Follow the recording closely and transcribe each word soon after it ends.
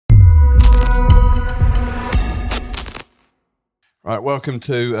Right, welcome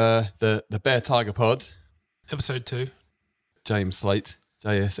to the Bear Tiger Pod. Episode 2. James Slate,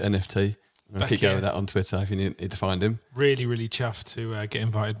 JSNFT. I'm going to keep going with that on Twitter if you need to find him. Really, really chuffed to get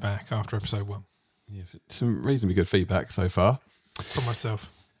invited back after episode 1. Yeah, some reasonably good feedback so far. From myself.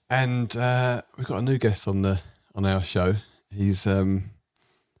 And we've got a new guest on our show. He's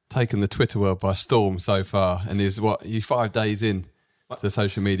taken the Twitter world by storm so far, and is 5 days in to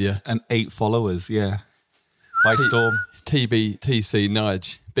social media. And 8 followers, yeah. By storm. TBTC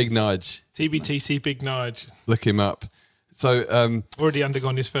Nige, Big Nige. TBTC Big Nige. Look him up. So already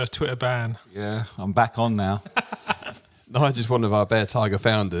undergone his first Twitter ban. Yeah, I'm back on now. Nige is one of our Bear Tiger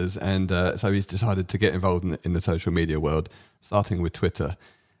founders, and so he's decided to get involved in the social media world, starting with Twitter.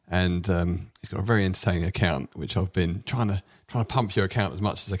 And he's got a very entertaining account, which I've been trying to pump your account as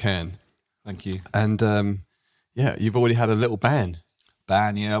much as I can. Thank you. And you've already had a little ban.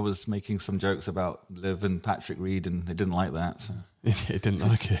 I was making some jokes about Liv and Patrick Reed, and they didn't like that. So. He didn't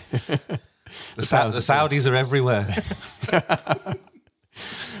like it. The Saudis are everywhere.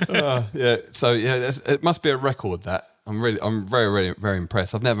 So it must be a record that I'm very, very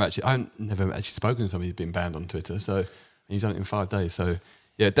impressed. I've never actually spoken to somebody who's been banned on Twitter. So he's done it in 5 days. So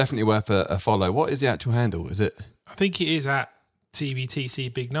yeah, definitely worth a follow. What is the actual handle? Is it? I think it is at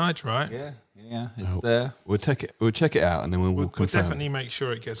TBTC Big Nige, right? Yeah, it's there. We'll check it out, and then we'll confirm. We'll definitely make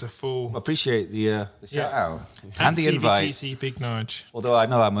sure it gets a full. I appreciate the shout out and the invite. TBTC Big Nige. Although I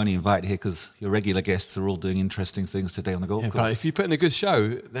know I'm only invited here because your regular guests are all doing interesting things today on the golf course. But if you put in a good show,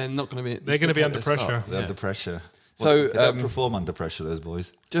 they're not going to be. They're going to be under pressure. They're under pressure. So they don't perform under pressure, those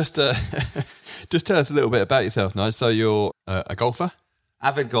boys. Just tell us a little bit about yourself, Nige. So you're a golfer?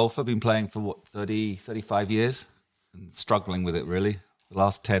 Avid golfer, been playing for 35 years and struggling with it really. The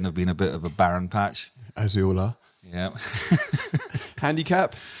last 10 have been a bit of a barren patch. As we all are. Yeah.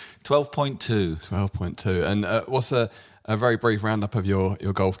 Handicap? 12.2. 12.2. And what's a very brief roundup of your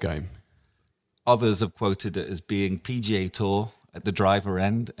golf game? Others have quoted it as being PGA Tour at the driver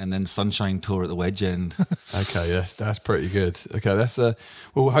end and then Sunshine Tour at the wedge end. Okay, yes, that's pretty good. Okay, that's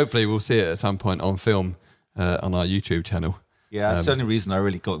hopefully we'll see it at some point on film on our YouTube channel. Yeah, that's the only reason I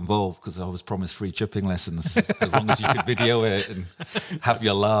really got involved, because I was promised free chipping lessons as long as you could video it and have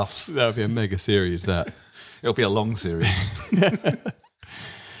your laughs. That would be a mega series, that. It'll be a long series.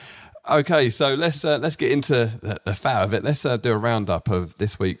 Okay, so let's get into the fat of it. Let's do a roundup of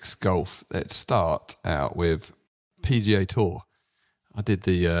this week's golf. Let's start out with PGA Tour. I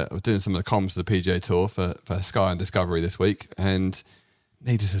was doing some of the comms of the PGA Tour for Sky and Discovery this week, and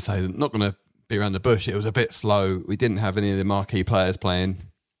needless to say, I'm not going to be around the bush. It was a bit slow. We didn't have any of the marquee players playing.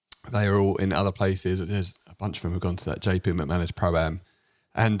 They were all in other places. There's a bunch of them who've gone to that JP McManus Pro-Am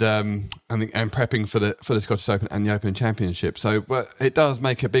and prepping for the Scottish Open and the Open Championship. So, but it does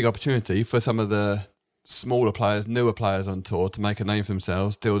make a big opportunity for some of the smaller players, newer players on tour to make a name for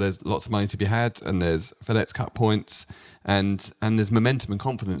themselves. Still, there's lots of money to be had, and there's FedEx Cup points, and there's momentum and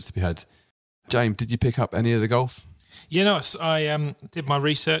confidence to be had. James, did you pick up any of the golf? You know, I did my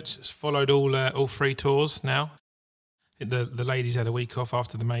research, followed all 3 tours now. The ladies had a week off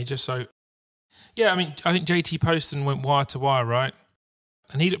after the major. So, yeah, I mean, I think JT Poston went wire to wire, right?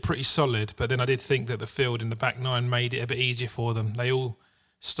 And he looked pretty solid, but then I did think that the field in the back 9 made it a bit easier for them. They all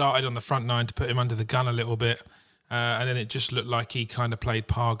started on the front 9 to put him under the gun a little bit, and then it just looked like he kind of played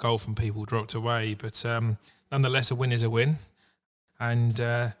par golf and people dropped away. But nonetheless, a win is a win. And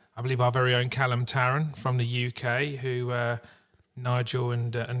I believe our very own Callum Tarrant from the UK, who Nigel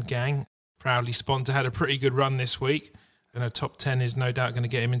and gang proudly sponsor, had a pretty good run this week. And a top 10 is no doubt going to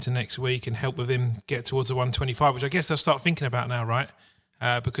get him into next week and help with him get towards the 125, which I guess they'll start thinking about now, right?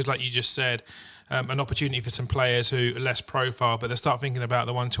 Because like you just said, an opportunity for some players who are less profile, but they'll start thinking about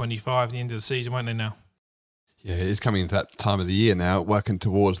the 125 at the end of the season, won't they now? Yeah, it's coming into that time of the year now, working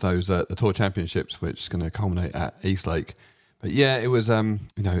towards those the Tour Championships, which is going to culminate at Eastlake. But yeah, it was, Poston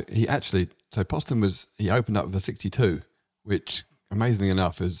he opened up with a 62, which amazingly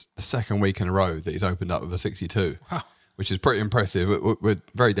enough is the second week in a row that he's opened up with a 62, wow. Which is pretty impressive. We're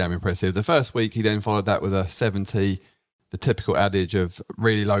very damn impressive. The first week, he then followed that with a 70, the typical adage of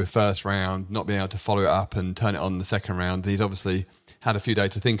really low first round, not being able to follow it up and turn it on the second round. He's obviously had a few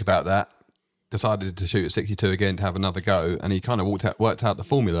days to think about that, decided to shoot at 62 again to have another go, and he kind of worked out the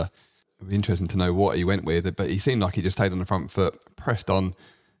formula. It'd be interesting to know what he went with, but he seemed like he just stayed on the front foot, pressed on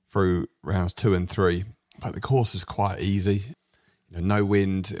through rounds 2 and 3. But the course is quite easy. No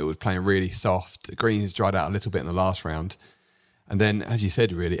wind. It was playing really soft. The greens dried out a little bit in the last round. And then, as you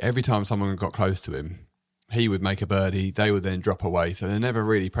said, really, every time someone got close to him, he would make a birdie. They would then drop away. So they never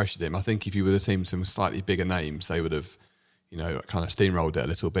really pressured him. I think if you would have seen some slightly bigger names, they would have, kind of steamrolled it a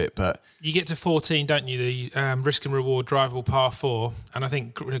little bit. But you get to 14, don't you? The risk and reward drivable par 4. And I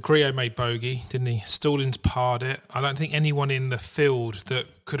think Griot made bogey, didn't he? Stallings parred it. I don't think anyone in the field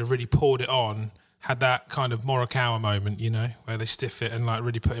that could have really poured it on had that kind of Morikawa moment, where they stiff it and like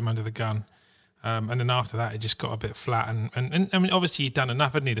really put him under the gun. And then after that, it just got a bit flat. And I mean, obviously he'd done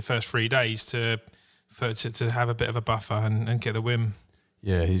enough, hadn't he, the first 3 days to have a bit of a buffer and get the win.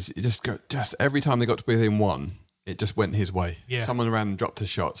 Yeah, he just every time they got to within one, it just went his way. Yeah. Someone around and dropped a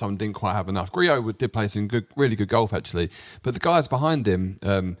shot. Someone didn't quite have enough. Griot did play some really good golf, actually. But the guys behind him,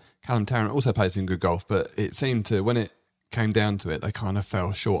 Callum Tarrant, also played some good golf. But it seemed to, when it came down to it, they kind of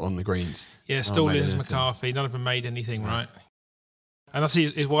fell short on the greens. Yeah, Stallings, McCarthy, none of them made anything right. And I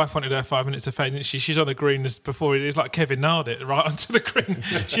see his wife wanted her 5 minutes to fade, didn't she? She's on the green before it was like Kevin Nard it right onto the green.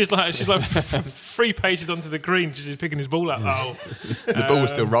 she's like 3 paces onto the green. She's picking his ball up. Oh, the ball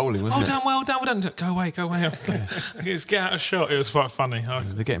was still rolling, wasn't it? Well done. Go away. Just get out of shot. It was quite funny.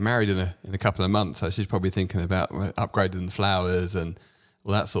 They're getting married in a couple of months, so she's probably thinking about upgrading the flowers and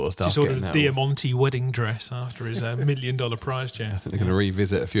all that sort of stuff. She's ordered a Diamante wedding dress after his $1 million prize check. I think they're going to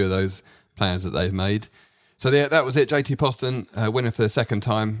revisit a few of those plans that they've made. So yeah, that was it. JT Poston, winner for the second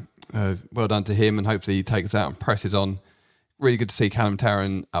time. Well done to him, and hopefully he takes out and presses on. Really good to see Callum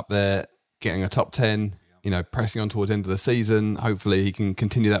Tarrant up there, getting a top 10, pressing on towards the end of the season. Hopefully he can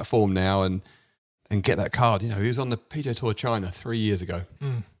continue that form now and get that card. He was on the PGA Tour China 3 years ago.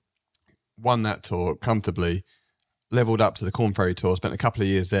 Won that tour comfortably, levelled up to the Corn Ferry Tour, spent a couple of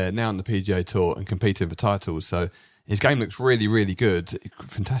years there, now on the PGA Tour and competing for titles. So his game looks really, really good.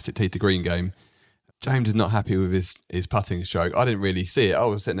 Fantastic tee to green game. James is not happy with his putting stroke. I didn't really see it. I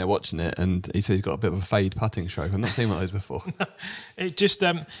was sitting there watching it, and he said he's got a bit of a fade putting stroke. I've not seen one of those before. It just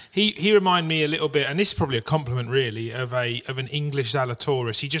he reminded me a little bit, and this is probably a compliment really, of an English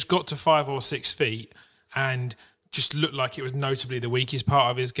Zalatoris. He just got to 5 or 6 feet and just looked like it was notably the weakest part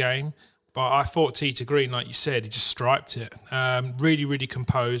of his game. But I thought tee to green, like you said, he just striped it. Really, really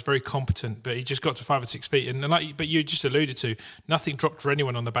composed, very competent. But he just got to 5 or 6 feet, and but you just alluded to, nothing dropped for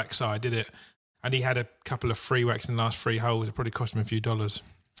anyone on the backside, did it? And he had a couple of free whacks in the last 3 holes. It probably cost him a few dollars.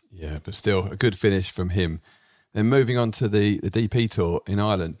 Yeah, but still a good finish from him. Then moving on to the DP Tour in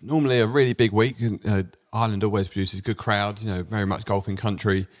Ireland. Normally a really big week. Ireland always produces good crowds, very much golfing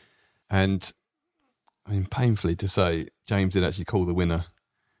country. And, I mean, painfully to say, James did actually call the winner.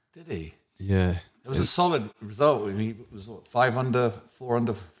 Did he? Yeah. It was a solid result. I mean, it was 5 under, 4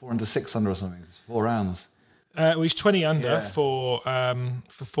 under, 4 under, 6 under or something. It was 4 rounds. He's 20 under for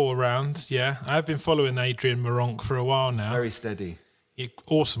 4 rounds, yeah. I've been following Adrian Moronk for a while now. Very steady.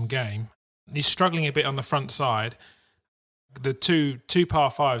 Awesome game. He's struggling a bit on the front side. The two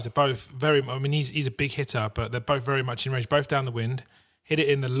par 5s are both very... I mean, he's a big hitter, but they're both very much in range, both down the wind. Hit it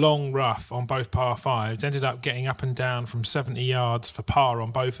in the long rough on both par 5s. Ended up getting up and down from 70 yards for par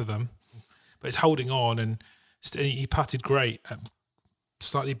on both of them. But it's holding on, and he putted great.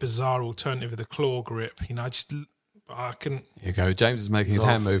 Slightly bizarre alternative with a claw grip. I can... Here you go. James is making his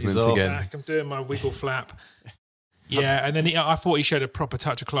hand movements again. I'm doing my wiggle flap. Yeah, and then I thought he showed a proper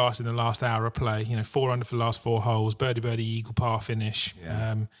touch of class in the last hour of play. 4 under for the last 4 holes, birdie, eagle, par finish.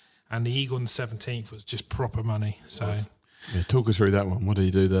 Yeah. And the eagle on the 17th was just proper money. So, talk us through that one. What did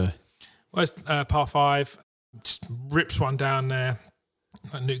he do there? Well, it's par 5, just rips one down there.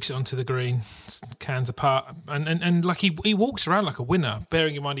 Nukes it onto the green, cans apart, and like he walks around like a winner,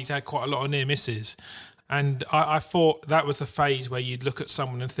 bearing in mind he's had quite a lot of near misses. And I thought that was the phase where you'd look at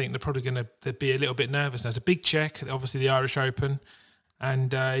someone and think they're probably going to be a little bit nervous. There's a big check, obviously the Irish Open,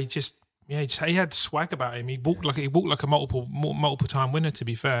 and he had swag about him. He walked like a multiple time winner, to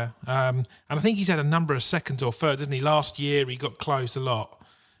be fair. And I think he's had a number of seconds or thirds, hasn't he? Last year he got close a lot.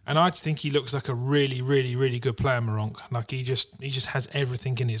 And I just think he looks like a really, really, really good player, Moronk. Like he just has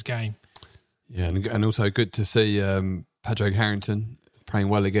everything in his game. Yeah, and also good to see Padraig Harrington playing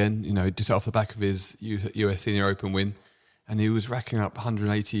well again. Just off the back of his US Senior Open win, and he was racking up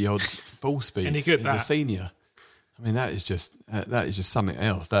 180 odd ball speeds as a senior. I mean, that is just something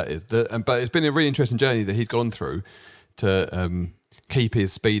else. That is, but it's been a really interesting journey that he's gone through to keep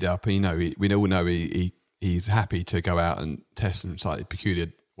his speed up. And we all know he's happy to go out and test some slightly peculiar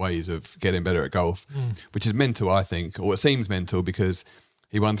ways of getting better at golf, which is mental, I think, or it seems mental, because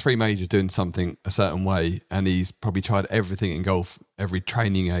he won 3 majors doing something a certain way, and he's probably tried everything in golf, every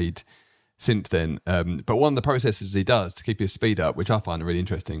training aid since then. But one of the processes he does to keep his speed up, which I find really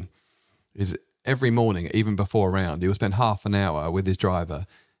interesting, is every morning, even before a round, he will spend half an hour with his driver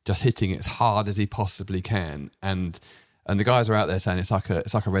just hitting it as hard as he possibly can. And And the guys are out there saying it's like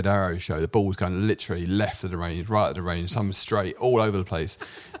a Red Arrow show. The ball's going literally left of the range, right of the range, some straight, all over the place.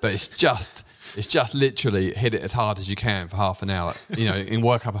 But it's just literally hit it as hard as you can for half an hour, and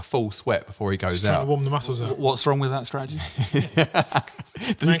work up a full sweat before he goes Trying out. to warm the muscles up. What's wrong with that strategy? Did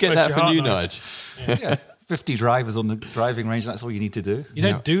you get that from you, Nige? Yeah. 50 drivers on the driving range, that's all you need to do. You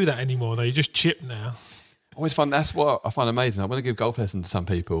don't do that anymore, though. You just chip now. Always fun. That's what I find amazing. I want to give golf lessons to some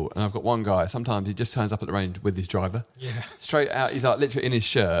people, and I've got one guy. Sometimes he just turns up at the range with his driver, straight out. He's like literally in his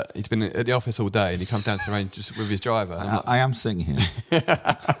shirt. He's been at the office all day, and he comes down to the range just with his driver. I am singing here.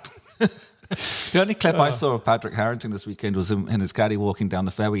 The only clip I saw of Patrick Harrington this weekend was him and his caddy walking down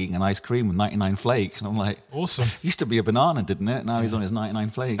the fairway eating an ice cream with 99 flake. And I'm like, awesome. Used to be a banana, didn't it? Now he's on his 99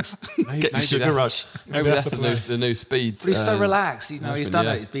 flakes. Getting sugar rush. Maybe that's the new speed. But he's so relaxed. He's done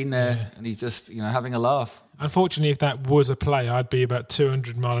it. He's been there and he's just having a laugh. Unfortunately, if that was a play, I'd be about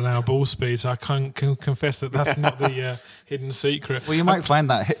 200 mile an hour ball speed. So I can confess that's not the hidden secret. Well, you might find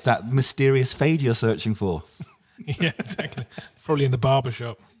that mysterious fade you're searching for. Yeah, exactly. Probably in the barber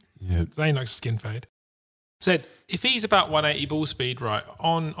shop. Yeah. Zane likes a skin fade. Said, if he's about 180 ball speed, right,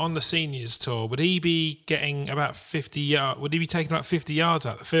 on the seniors tour, would he be getting about 50 yards? Would he be taking about 50 yards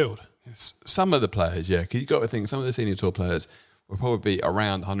out the field? Some of the players, yeah, because you've got to think some of the senior tour players will probably be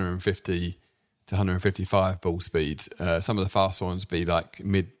around 150 to 155 ball speed. Some of the faster ones be like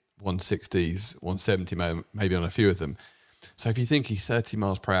mid 160s, 170 maybe on a few of them. So if you think he's 30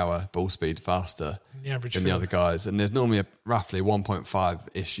 miles per hour ball speed faster than the other guys, and there's normally roughly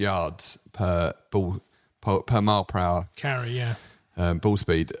 1.5-ish yards per mile per hour carry, ball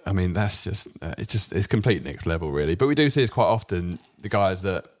speed. I mean, that's it's complete next level, really. But we do see this quite often, the guys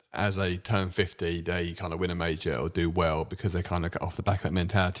that as they turn 50, they kind of win a major or do well because they kind of get off the back of that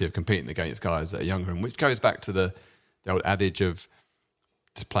mentality of competing against guys that are younger, and which goes back to the old adage of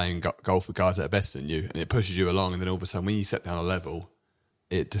just playing golf with guys that are better than you, and it pushes you along, and then all of a sudden when you set down a level,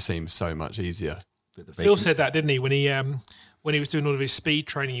 it just seems so much easier. Phil said that, didn't he, when he was doing all of his speed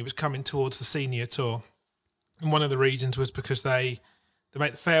training, he was coming towards the senior tour, and one of the reasons was because they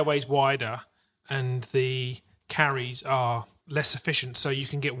make the fairways wider and the carries are less efficient, so you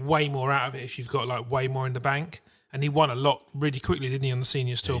can get way more out of it if you've got like way more in the bank. And he won a lot really quickly, didn't he, on the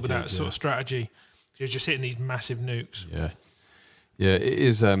seniors tour with that sort of strategy? He was just hitting these massive nukes. Yeah, it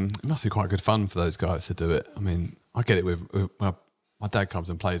is. It must be quite good fun for those guys to do it. I mean, I get it with my dad comes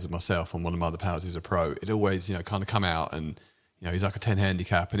and plays with myself on one of my other pals who's a pro. It always, kind of come out and, he's like a 10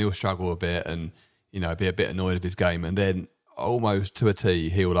 handicap and he'll struggle a bit and, be a bit annoyed with his game. And then almost to a T,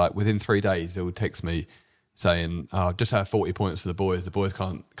 he'll within 3 days, he'll text me saying, I've just had 40 points for the boys. The boys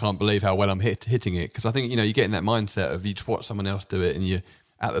can't believe how well I'm hitting it. Because I think, you get in that mindset of you just watch someone else do it and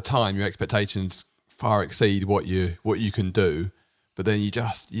at the time, your expectations far exceed what you can do. But then you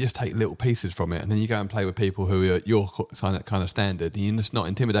just take little pieces from it, and then you go and play with people who are your kind of standard, and you're just not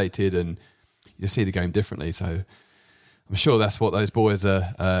intimidated, and you just see the game differently. So I'm sure that's what those boys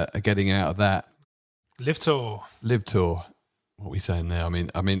are getting out of that. Live Tour. What are we saying there?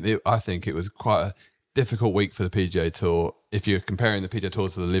 I think it was quite a difficult week for the PGA Tour if you're comparing the PGA Tour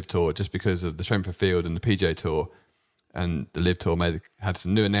to the Live Tour, just because of the strength of field and the PGA Tour, and the Live Tour had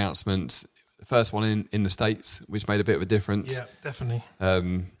some new announcements. The first one in the States, which made a bit of a difference. Yeah, definitely.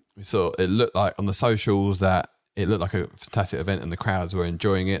 We saw it looked like on the socials that it looked like a fantastic event and the crowds were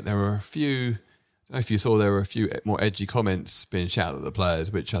enjoying it. There were a few, I don't know if you saw, there were a few more edgy comments being shouted at the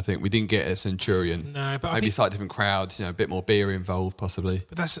players, which I think we didn't get at Centurion. No, but maybe slightly different crowds, a bit more beer involved possibly.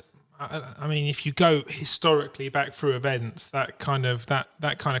 But that's, if you go historically back through events, that kind of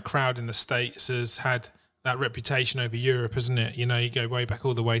crowd in the States has had that reputation over Europe, isn't it? You go way back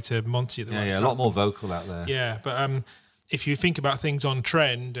all the way to Monty. A lot more vocal out there. Yeah, but if you think about things on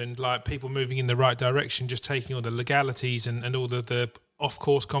trend and like people moving in the right direction, just taking all the legalities and all the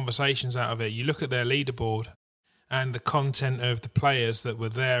off-course conversations out of it, you look at their leaderboard and the content of the players that were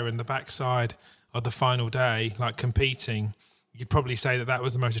there in the backside of the final day, like competing, you'd probably say that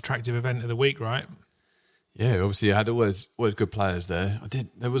was the most attractive event of the week, right? Yeah, obviously I had always good players there.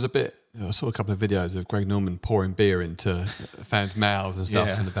 I saw a couple of videos of Greg Norman pouring beer into fans' mouths and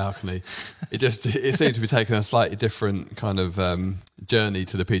stuff in the balcony. It seemed to be taking a slightly different kind of journey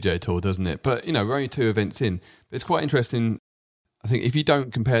to the PGA Tour, doesn't it? But, we're only 2 events in. But it's quite interesting. I think if you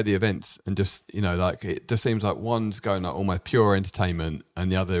don't compare the events and just, it just seems like one's going like almost pure entertainment and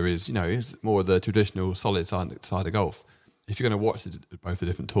the other is, is more the traditional solid side of golf. If you're going to watch both the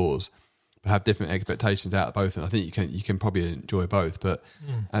different tours, but have different expectations out of both, and I think you can probably enjoy both. But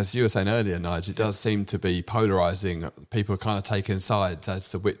as you were saying earlier, Nige, it does seem to be polarising. People are kind of taking sides as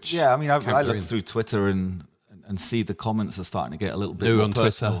to which. Yeah, I looked through Twitter and and see the comments are starting to get a little bit New more on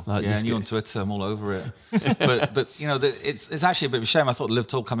personal. Twitter. Yeah, new on Twitter. I'm all over it. but you know, it's actually a bit of a shame. I thought the Live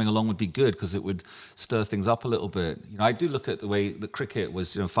Tour coming along would be good because it would stir things up a little bit. You know, I do look at the way the cricket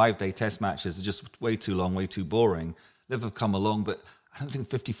was. 5-day test matches are just way too long, way too boring. Live have come along, but I don't think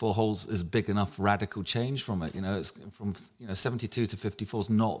 54 holes is big enough radical change from it. It's from 72 to 54 is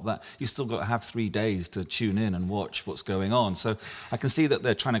not that. You still got to have 3 days to tune in and watch what's going on. So I can see that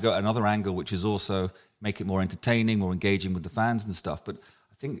they're trying to go at another angle, which is also make it more entertaining, more engaging with the fans and stuff. But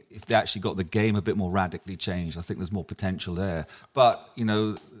I think if they actually got the game a bit more radically changed, I think there's more potential there. But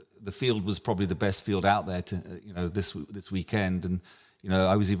the field was probably the best field out there to this weekend. And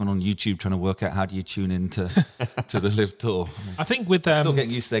I was even on YouTube trying to work out how do you tune into to the Live Tour. I think with still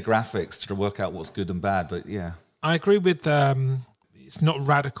getting used to their graphics to work out what's good and bad, but yeah. I agree with it's not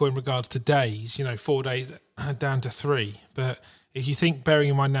radical in regards to days, 4 days down to 3. But if you think, bearing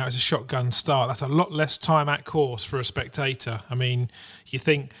in mind now it's a shotgun start, that's a lot less time at course for a spectator. I mean, you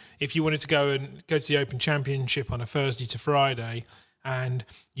think if you wanted to go to the Open Championship on a Thursday to Friday, and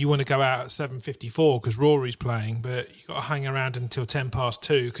you want to go out at 7:54 because Rory's playing, but you got to hang around until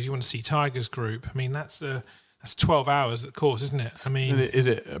 2:10 because you want to see Tiger's group. I mean, that's 12 hours at course, isn't it? I mean, is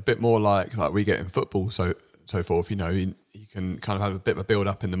it a bit more like we get in football, so forth? You can kind of have a bit of a build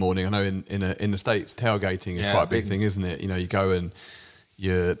up in the morning. I know in the States, tailgating is quite a big thing, isn't it? You go and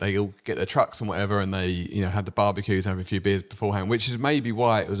they all get their trucks and whatever, and they have the barbecues and have a few beers beforehand, which is maybe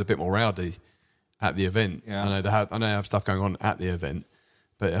why it was a bit more rowdy at the event. Yeah. I know they have stuff going on at the event,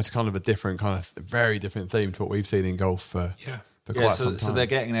 but it's kind of a very different theme to what we've seen in golf for quite some time. So they're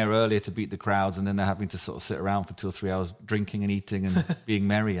getting there earlier to beat the crowds, and then they're having to sort of sit around for 2 or 3 hours drinking and eating and being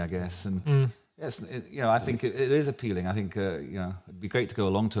merry, I guess. And yes, I think it is appealing. I think it'd be great to go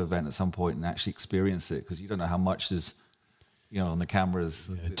along to an event at some point and actually experience it, because you don't know how much is on the cameras.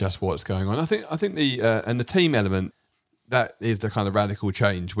 Just what's going on. I think the team element. That is the kind of radical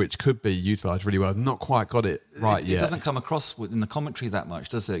change which could be utilised really well. Not quite got it right yet. It doesn't come across in the commentary that much,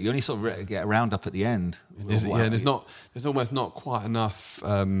 does it? You only sort of get a roundup at the end. There's almost not quite enough.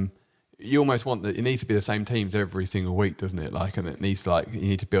 You almost want that. It needs to be the same teams every single week, doesn't it? And it needs you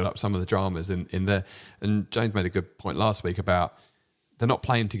need to build up some of the dramas in there. And James made a good point last week about they're not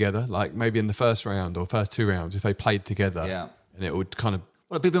playing together. Like maybe in the first round or first 2 rounds, if they played together, and it would kind of.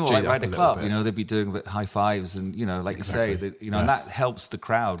 Well, it'd be a bit more like Ryder Cup, they'd be doing a bit high fives and, like you say, and that helps the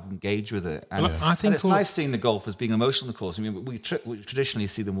crowd engage with it. And, I think it's nice seeing the golfers being emotional, of course. I mean, we traditionally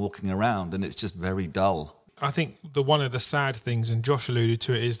see them walking around and it's just very dull. I think one of the sad things, and Josh alluded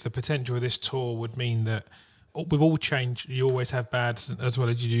to it, is the potential of this tour would mean that with all change, you always have bad as well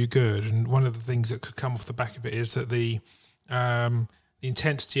as you do good. And one of the things that could come off the back of it is that the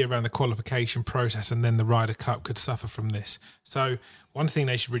intensity around the qualification process and then the Ryder Cup could suffer from this. So one thing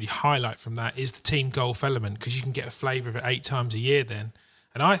they should really highlight from that is the team golf element, because you can get a flavour of it 8 times a year then.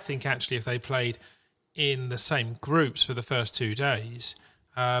 And I think actually if they played in the same groups for the first 2 days,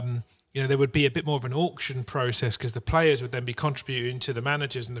 there would be a bit more of an auction process, because the players would then be contributing to the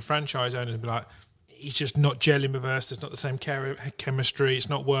managers and the franchise owners and be like, he's just not gelling with us. There's not the same chemistry. It's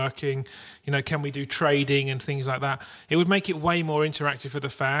not working. Can we do trading and things like that? It would make it way more interactive for the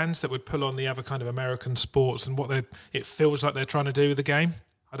fans that would pull on the other kind of American sports and what it feels like they're trying to do with the game.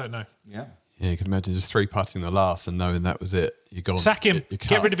 I don't know. Yeah. Yeah, you can imagine just 3-putting the last and knowing that was it. You're gone. Sack him.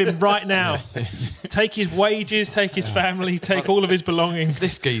 Get rid of him right now. Take his wages, take his family, take all of his belongings.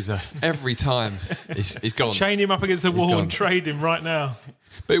 This geezer, every time, he's gone. Chain him up against the wall and trade him right now.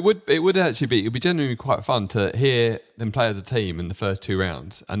 But it would actually be genuinely quite fun to hear them play as a team in the first 2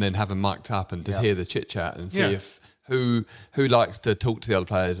 rounds and then have them mic'd up and just hear the chit chat and see if who likes to talk to the other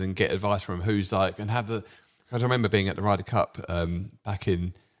players and get advice from who's and have the. Because I remember being at the Ryder Cup back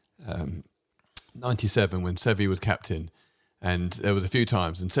in 97 when Seve was captain, and there was a few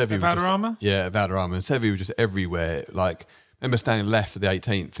times and Seve was Valderrama? Valderrama, and Seve was just everywhere. I remember standing left of the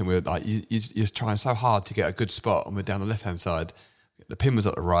 18th and we were you're trying so hard to get a good spot, and we're down the left hand side. The pin was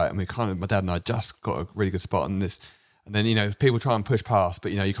at the right, and my dad and I just got a really good spot on this. And then, people try and push past,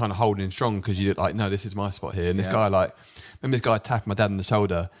 but, you're kind of holding strong because you're no, this is my spot here. And this guy, remember this guy tapped my dad on the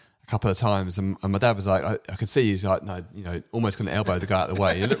shoulder a couple of times, and my dad was I could see he's no, almost going to elbow the guy out of the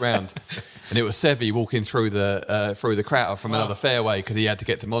way. He looked round, and it was Seve walking through the crowd from another fairway because he had to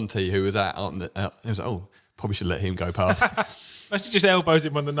get to Monty, who was out on the. He was like, oh, probably should let him go past. Actually, just elbows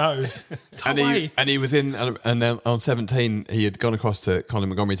him on the nose. And he was in, and then on 17, he had gone across to Colin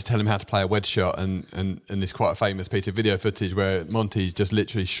Montgomery to tell him how to play a wedge shot, and this quite a famous piece of video footage where Monty's just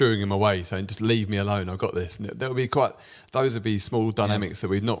literally shooing him away, saying, "Just leave me alone, I've got this." And those would be small dynamics that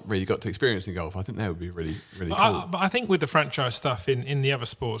we've not really got to experience in golf. I think that would be really, really cool. But I think with the franchise stuff in the other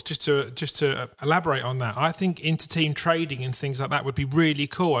sports, just to elaborate on that, I think inter-team trading and things like that would be really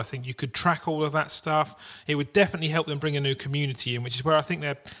cool. I think you could track all of that stuff. It would definitely help them bring a new community in, which is where I think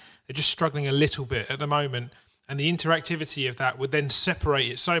they're just struggling a little bit at the moment. And the interactivity of that would then separate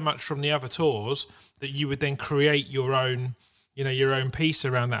it so much from the other tours that you would then create your own piece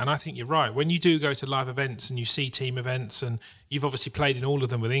around that. And I think you're right. When you do go to live events and you see team events, and you've obviously played in all of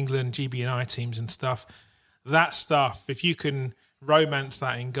them with England, GB&I teams and stuff, that stuff, if you can romance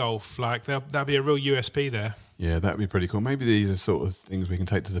that in golf, like there'll be a real USP there. Yeah, that'd be pretty cool. Maybe these are sort of things we can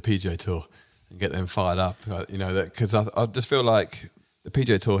take to the PGA Tour and get them fired up. Because I just feel like the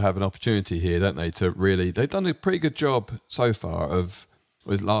PGA Tour have an opportunity here, don't they? They've done a pretty good job so far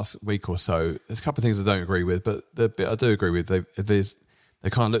with last week or so. There's a couple of things I don't agree with, but the bit I do agree with, they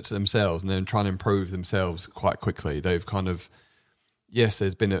kind of looked at themselves and then trying to improve themselves quite quickly. They've kind of, yes,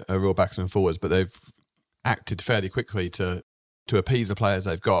 there's been a real backs and forwards, but they've acted fairly quickly to appease the players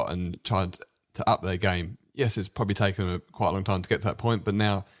they've got and trying to up their game. Yes, it's probably taken them quite a long time to get to that point, but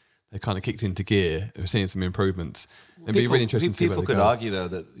now they kind of kicked into gear. We're seeing some improvements. It'd be really interesting to see where they go. People could argue, though,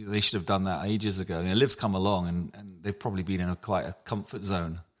 that they should have done that ages ago. Liv's come along and they've probably been in quite a comfort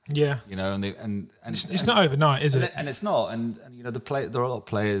zone. Yeah, and it's not overnight, is it? And it's not. And there are a lot of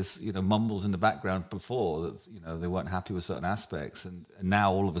players, mumbles in the background before that, they weren't happy with certain aspects, and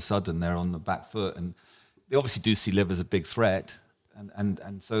now all of a sudden they're on the back foot, and they obviously do see Liv as a big threat.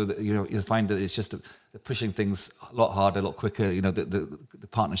 And so that, you find that it's just they're pushing things a lot harder, a lot quicker. The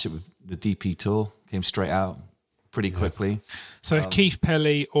partnership with the DP Tour came straight out pretty quickly. So if Keith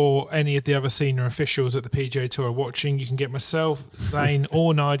Pelly or any of the other senior officials at the PGA Tour are watching, you can get myself, Zane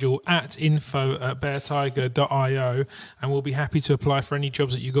or Nigel at info@beartiger.io, and we'll be happy to apply for any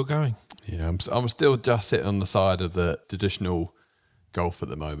jobs that you got going. Yeah, I'm still just sitting on the side of the traditional golf at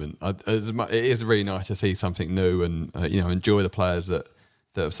the moment. It is really nice to see something new and enjoy the players that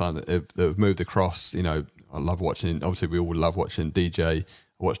have signed, that have moved across. I love watching. Obviously, we all love watching DJ. I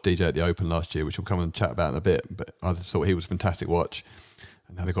watched DJ at the Open last year, which we'll come and chat about in a bit. But I thought he was a fantastic watch.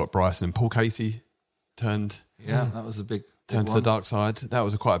 And now they've got Bryson and Paul Casey turned. Yeah, that was a big turned to the dark side. That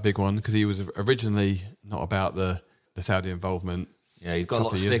was quite a big one because he was originally not about the Saudi involvement. Yeah, he's got a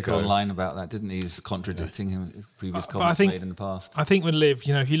lot of sticker online about that, didn't he? He's contradicting his previous comments made in the past. I think with Liv,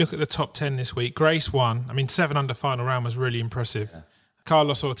 if you look at the top 10 this week, Grace won. 7 under final round was really impressive. Yeah.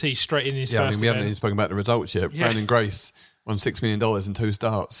 Carlos Ortiz straight in his first we haven't even spoken about the results yet. Yeah. Brandon Grace won $6 million in 2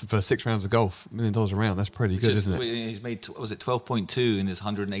 starts for 6 rounds of golf. $1 million a round, that's pretty good, isn't it? He's made, 12.2 in his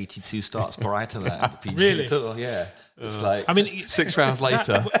 182 starts prior to that at the PGA Really? Tour. Yeah. It's 6 rounds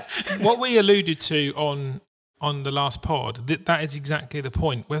later. What we alluded to on the last pod, that is exactly the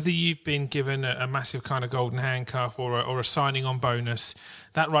point. Whether you've been given a massive kind of golden handcuff or a signing on bonus,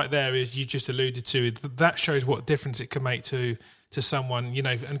 that right there is, you just alluded to, that shows what difference it can make to someone,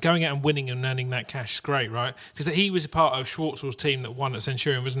 and going out and winning and earning that cash is great, right? Because he was a part of Schwartzel's team that won at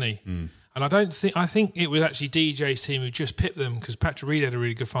Centurion, wasn't he? Mm. And I think it was actually DJ's team who just pipped them because Patrick Reed had a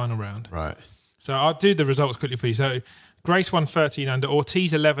really good final round. Right. So I'll do the results quickly for you. So Grace won 13 under,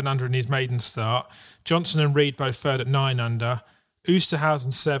 Ortiz 11 under in his maiden start, Johnson and Reed both third at 9 under,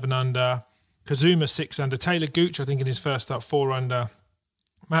 Oosterhausen 7 under, Kazuma 6 under, Taylor Gooch I think in his first start 4 under,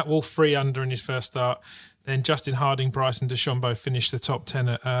 Matt Wolf 3 under in his first start, then Justin Harding, Bryson DeChambeau finished the top 10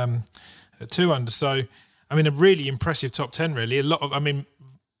 at 2 under. So a really impressive top 10 really. A lot of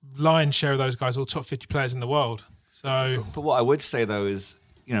lion's share of those guys all top 50 players in the world. So, but what I would say though is,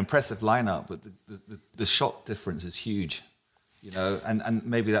 impressive lineup, but the shot difference is huge. And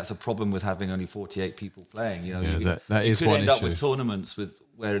maybe that's a problem with having only 48 people playing. That is you could one end issue. up with tournaments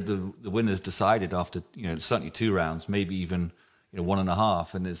where the winners decided after certainly 2 rounds, maybe even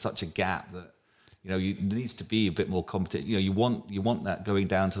 1.5, and there's such a gap that there needs to be a bit more competition. You want that going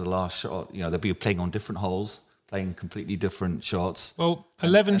down to the last shot. They'll be playing on different holes, playing completely different shots. Well,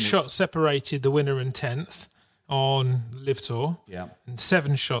 11 shots separated the winner and 10th on Live Tour. Yeah. And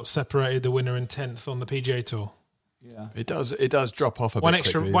 7 shots separated the winner and 10th on the PGA Tour. Yeah. It does drop off a bit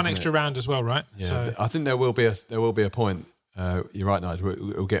quickly, one extra round as well, right? Yeah. So I think there will be a point. You're right,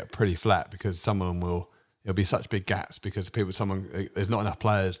 Nigel. It'll get pretty flat because there'll be such big gaps because there's not enough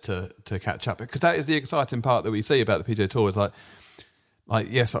players to catch up. Because that is the exciting part that we see about the PGA Tour. Is like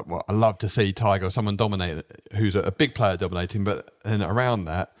yes, I love to see Tiger or someone dominate, who's a big player dominating, but then around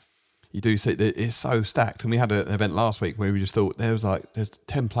that, you do see that it's so stacked. And we had an event last week where we just thought there's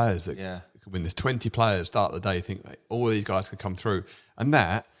 10 players that could win this, 20 players start of the day, think like, all of these guys could come through. And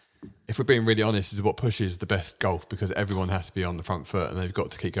that, if we're being really honest, is what pushes the best golf, because everyone has to be on the front foot and they've got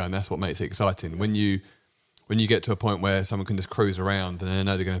to keep going. That's what makes it exciting. When you get to a point where someone can just cruise around and they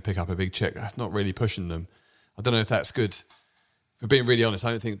know they're going to pick up a big check, that's not really pushing them. I don't know if that's good. If we're being really honest,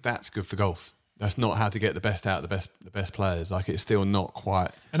 I don't think that's good for golf. That's not how to get the best out of the best players. Like, it's still not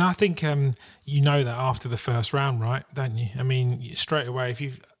quite. And I think you know that after the first round, right? Don't you? I mean, straight away, if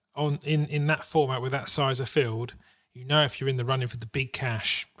you've in that format with that size of field, you know if you're in the running for the big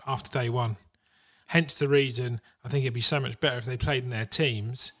cash after day one. Hence the reason I think it'd be so much better if they played in their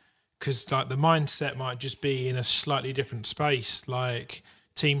teams, because like the mindset might just be in a slightly different space, like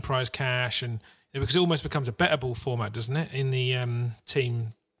team prize cash, and because it almost becomes a bettable format, doesn't it? In the team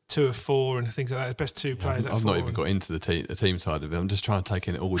 2 of 4 and things like that. The best 2 players. I've not even got into the team side of it. I'm just trying to take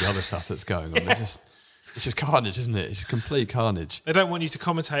in all the other stuff that's going on. It's just carnage, isn't it? It's complete carnage. They don't want you to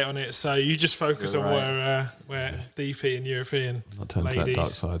commentate on it, so you just focus on where DP and European ladies, to that dark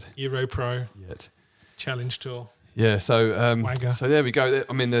side. Euro Pro yet. Challenge Tour. Yeah, so there we go.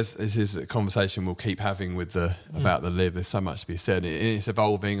 I mean, this is a conversation we'll keep having with about the LIV. There's so much to be said. It's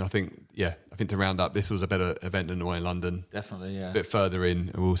evolving. I think to round up, this was a better event than the one in London. Definitely, yeah. A bit further in,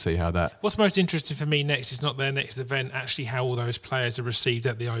 and we'll see how that. What's most interesting for me next is not their next event, actually how all those players are received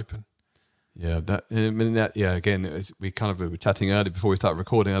at the Open. Yeah, again, we were chatting earlier before we started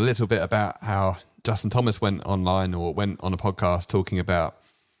recording a little bit about how Justin Thomas went online or went on a podcast talking about.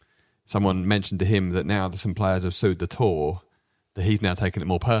 Someone mentioned to him that now that some players have sued the tour, that he's now taking it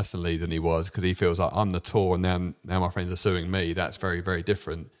more personally than he was, because he feels like, I'm the tour and now my friends are suing me. That's very, very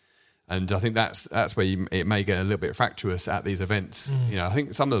different. And I think that's where it may get a little bit fractious at these events. I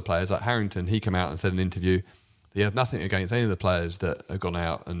think some of the players, like Harrington, he came out and said in an interview he has nothing against any of the players that have gone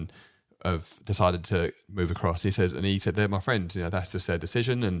out and have decided to move across. He said they're my friends. That's just their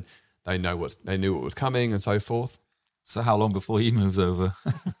decision, and they knew what was coming and so forth. So how long before he moves over?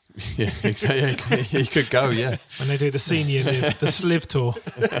 Yeah, exactly. He could go. Yeah, when they do the senior LIV, the Sliv Tour.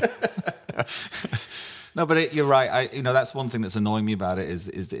 No, but you're right. That's one thing that's annoying me about it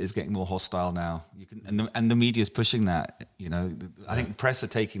is getting more hostile now. And the media's pushing that. I think the press are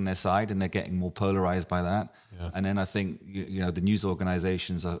taking their side and they're getting more polarized by that. Yeah. And then I think the news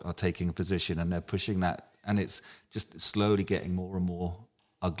organizations are taking a position and they're pushing that, and it's just slowly getting more and more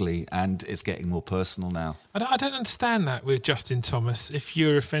ugly, and it's getting more personal now. I don't understand that with Justin Thomas. If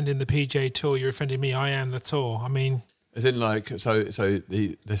you're offending the PGA Tour, you're offending me. I am the tour. I mean, as in they're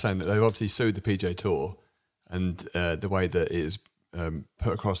saying that they've obviously sued the PGA Tour, and the way that it is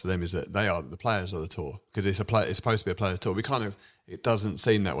put across to them is that they are the players of the tour, because it's supposed to be a players tour. It doesn't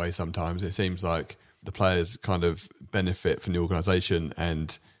seem that way sometimes. It seems like the players kind of benefit from the organisation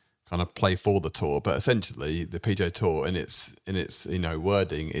and kind of play for the tour, but essentially the PGA Tour in its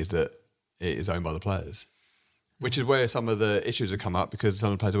wording is that it is owned by the players, which is where some of the issues have come up, because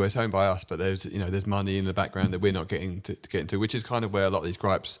some of the players are owned by us, but there's money in the background that we're not getting to get into, which is kind of where a lot of these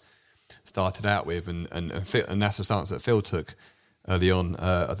gripes started out with, and that's the stance that Phil took early on.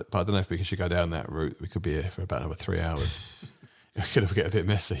 But I don't know if we should go down that route. We could be here for about another 3 hours. It could get a bit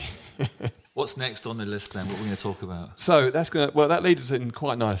messy. What's next on the list then? What are we going to talk about? So that leads us in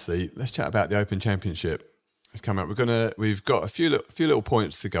quite nicely. Let's chat about the Open Championship. It's come out. We've got a few little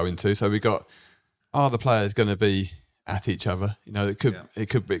points to go into. So are the players going to be at each other? It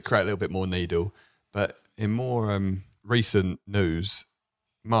could create a little bit more needle. But in more recent news,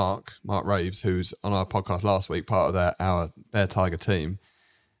 Mark Raves, who's on our podcast last week, part of our Bear Tiger team,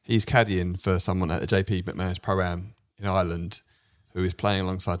 he's caddying for someone at the JP McMahon's Pro-Am in Ireland, who is playing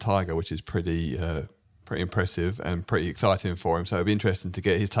alongside Tiger, which is pretty impressive and pretty exciting for him. So it'll be interesting to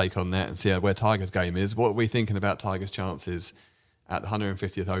get his take on that and see where Tiger's game is. What are we thinking about Tiger's chances at the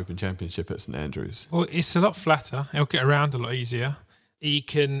 150th Open Championship at St Andrews? Well, it's a lot flatter. He'll get around a lot easier.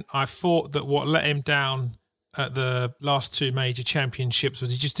 I thought that what let him down at the last 2 major championships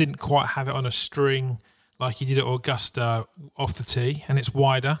was he just didn't quite have it on a string like he did at Augusta off the tee, and it's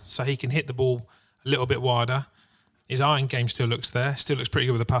wider, so he can hit the ball a little bit wider. His iron game still looks there, still looks pretty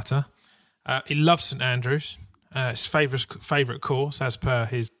good with a putter. He loves St Andrews. It's his favourite course, as per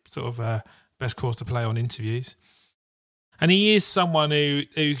his sort of best course to play on interviews. And he is someone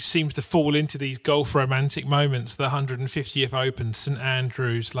who seems to fall into these golf romantic moments, the 150th Open, St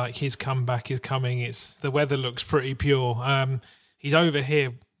Andrews, like his comeback is coming. The weather looks pretty pure. He's over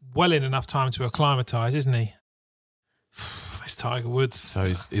here well in enough time to acclimatise, isn't he? It's Tiger Woods.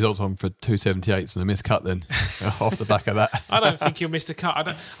 So he's also on for 278s and a missed cut then off the back of that. I don't think he'll miss the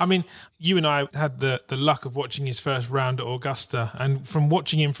cut. I mean, you and I had the luck of watching his first round at Augusta, and from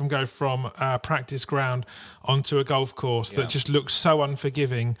watching him go from a practice ground onto a golf course that just looks so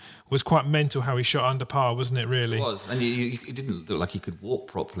unforgiving was quite mental how he shot under par, wasn't it, really? It was. And he didn't look like he could walk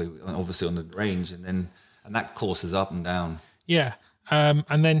properly, obviously, on the range. And that course is up and down. Yeah.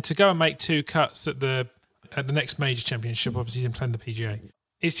 And then to go and make 2 cuts at the next major championship, obviously he's playing the PGA.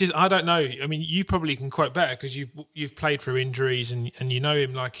 It's just, I don't know. I mean, you probably can quote better because you've played through injuries and you know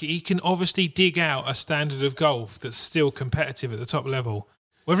him. Like, he can obviously dig out a standard of golf that's still competitive at the top level.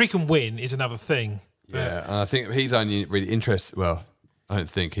 Whether he can win is another thing. Yeah, and I think he's only really interested. Well, I don't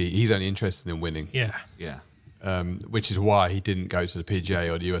think he's only interested in winning. Yeah. Which is why he didn't go to the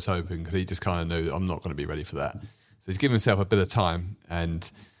PGA or the US Open, because he just kind of knew I'm not going to be ready for that. So he's given himself a bit of time, and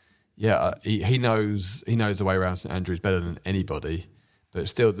he knows the way around St Andrews better than anybody. But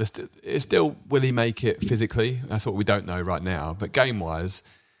still, will he make it physically? That's what we don't know right now. But game-wise,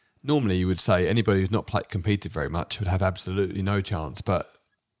 normally you would say anybody who's not competed very much would have absolutely no chance. But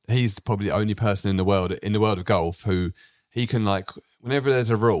he's probably the only person in the world of golf who he can, like, whenever there's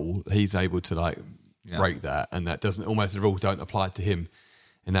a rule, he's able to like break that, and that doesn't, almost the rules don't apply to him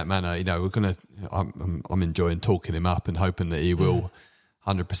in that manner. You know, I'm enjoying talking him up and hoping that he will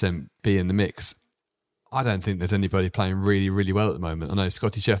 100% be in the mix. I don't think there's anybody playing really, really well at the moment. I know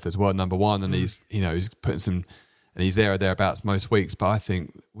Scotty Scheffler's world number one, and he's putting some, and he's there or thereabouts most weeks. But I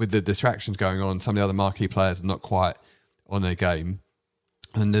think with the distractions going on, some of the other marquee players are not quite on their game,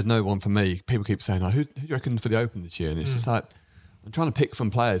 and there's no one for me. People keep saying, "Who do you reckon for the Open this year?" And it's just like, I'm trying to pick from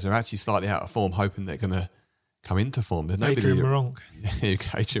players who are actually slightly out of form, hoping they're going to come into form. There's nobody. Adrian Moronk.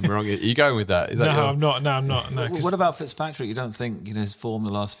 Adrian Moronk. Are you going with that? Is that I'm not. No, I'm not. No. What about Fitzpatrick? You don't think his form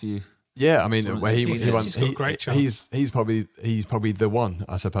the last few? Yeah, I mean, where he's got a great chance. He's probably the one,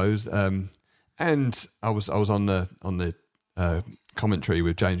 I suppose. And I was on the commentary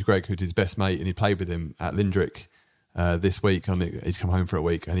with James Gregg, who's his best mate, and he played with him at Lindrick this week. He's come home for a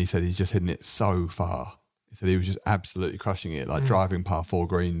week, and he said he's just hitting it so far. He said he was just absolutely crushing it, like driving par 4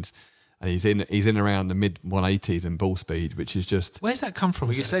 greens. And he's in around the mid 180s in ball speed, which is just. Where's that come from?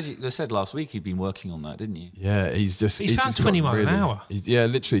 Well, you said last week he'd been working on that, didn't you? Yeah, he's found 20 miles an hour.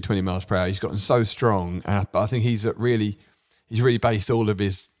 Literally 20 miles per hour. He's gotten so strong, but I think he's really based all of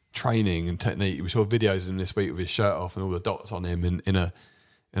his training and technique. We saw videos of him this week with his shirt off and all the dots on him in a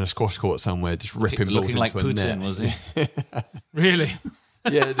squash court somewhere, just ripping balls looking like into a Putin, net. Was he? Really?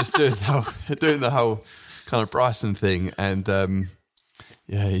 Yeah, just doing the whole kind of Bryson thing, and.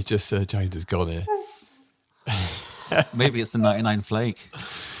 Yeah, he just James has gone here. Maybe it's the 99 flake.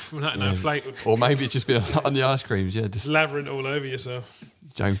 99 flake. Or maybe it's just been on the ice creams. Yeah, just lathering all over yourself.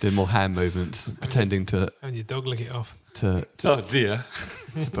 James did more hand movements, pretending to. And your dog lick it off. Oh dear.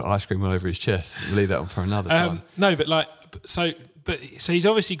 To put ice cream all over his chest. Leave that on for another time. No, but so he's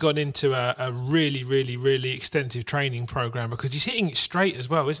obviously gone into a really, really, really extensive training program because he's hitting it straight as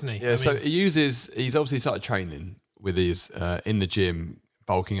well, isn't he? Yeah. So he's obviously started training with his in the gym.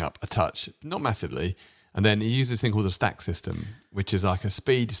 Bulking up a touch, not massively, and then he uses this thing called a stack system, which is like a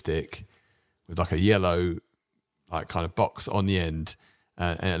speed stick with like a yellow, like kind of box on the end,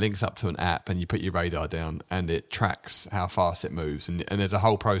 and it links up to an app, and you put your radar down, and it tracks how fast it moves, and there's a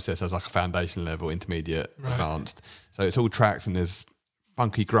whole process as like a foundation level, intermediate, advanced. So it's all tracked, and there's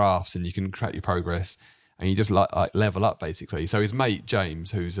funky graphs, and you can track your progress, and you just like level up basically. So his mate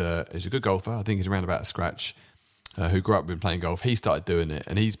James, who's a good golfer, I think he's around about a scratch. Who grew up with playing golf, he started doing it,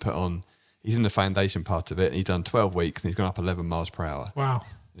 and he's in the foundation part of it, and he's done 12 weeks, and he's gone up 11 miles per hour. Wow.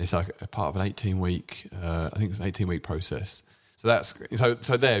 And it's like a part of an 18-week, I think it's an 18-week process. So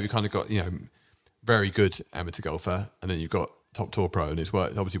so there we kind of got, very good amateur golfer, and then you've got top tour pro, and it's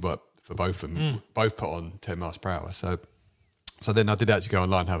obviously worked for both of them. Both put on 10 miles per hour. So then I did actually go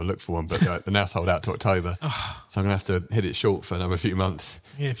online and have a look for one, but they're now sold out to October. So I'm going to have to hit it short for another few months.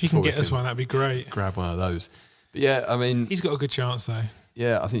 Yeah, if you can get us one, that'd be great. Grab one of those. But yeah, I mean... He's got a good chance, though.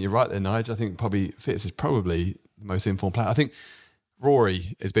 Yeah, I think you're right there, Nige. I think probably Fitz is probably the most informed player. I think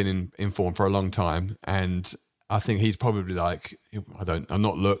Rory has been in form for a long time, and I think he's probably like... I've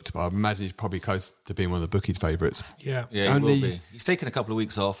not looked, but I imagine he's probably close to being one of the bookies' favourites. Yeah. Yeah, he will be. He's taken a couple of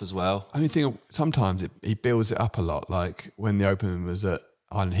weeks off as well. Only thing, sometimes he builds it up a lot, like when the Open was at...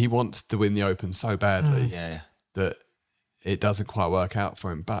 And he wants to win the Open so badly that it doesn't quite work out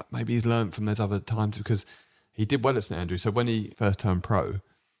for him. But maybe he's learned from those other times because... He did well at St Andrews. So when he first turned pro,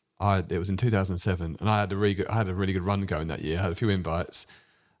 it was in 2007, and I had a really good run going that year. I had a few invites,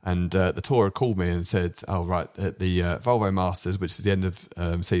 and the tour had called me and said, "Oh right, at the Volvo Masters, which is the end of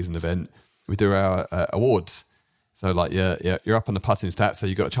season event, we do our awards." So like, you're up on the putting stats, so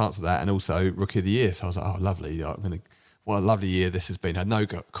you got a chance of that, and also rookie of the year. So I was like, oh, lovely! What a lovely year this has been. I had no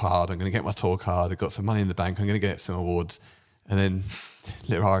card. I'm going to get my tour card. I've got some money in the bank. I'm going to get some awards. And then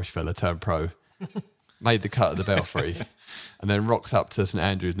little Irish fella turned pro, made the cut at the Belfry, and then rocks up to St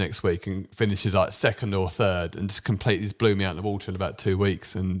Andrews next week and finishes like second or third, and just completely just blew me out of the water in about 2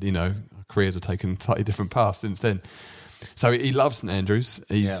 weeks. And our careers have taken slightly different paths since then. So he loves St Andrews.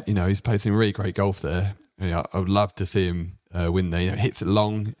 He's played some really great golf there. I would love to see him win there. Hits it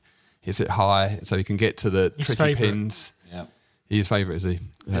long, hits it high, so he can get to the tricky pins. Yeah, he's favourite, is he?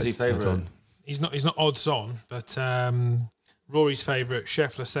 Is he favourite? He's not odds on, but Rory's favourite,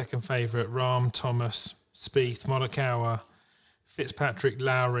 Scheffler second favourite, Rahm, Thomas, Spieth, Morikawa, Fitzpatrick,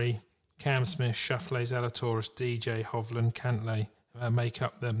 Lowry, Cam Smith, Schauffele, Zalatoris, DJ, Hovland, Cantlay make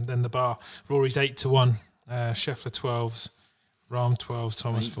up them. Then the bar. Rory's 8-1, Scheffler 12s, Rahm 12s,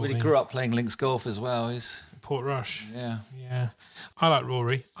 Thomas 14s. He grew up playing links golf as well. He's Portrush. Yeah. I like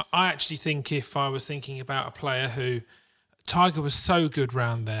Rory. I actually think if I was thinking about a player who Tiger was so good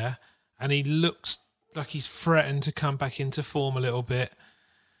round there, and he looks like he's threatened to come back into form a little bit.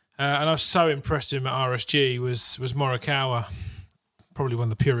 And I was so impressed with him at RSG was Morikawa, probably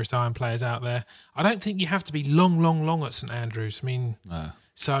one of the purest iron players out there. I don't think you have to be long at St Andrews. I mean, no.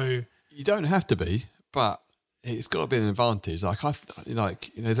 So you don't have to be, but it's got to be an advantage.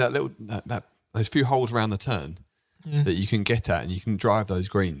 There's that little those few holes around the turn that you can get at, and you can drive those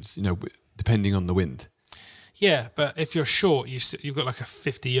greens. Depending on the wind. Yeah, but if you're short, you've got like a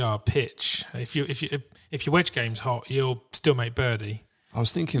 50-yard pitch. If your wedge game's hot, you'll still make birdie. I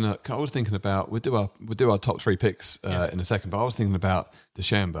was thinking about we'll do our top 3 picks in a second, but I was thinking about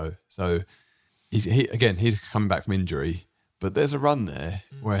DeChambeau. So he's coming back from injury, but there's a run there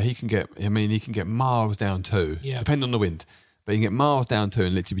where he can get miles down 2, depending on the wind, but he can get miles down 2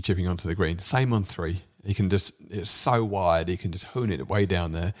 and literally be chipping onto the green. Same on 3. It's so wide, he can just hoon it way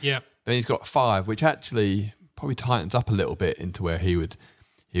down there. Yeah. Then he's got 5, which actually probably tightens up a little bit into where he would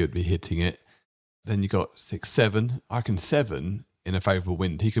be hitting it. Then you got 6, 7. I reckon 7 in a favourable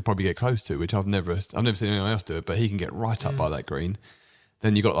wind he could probably get close to, which I've never seen anyone else do it, but he can get right up by that green.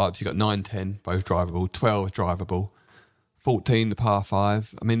 Then you got 9, 10 both drivable, 12 drivable, 14 the par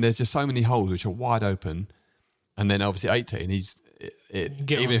 5. I mean, there's just so many holes which are wide open, and then obviously 18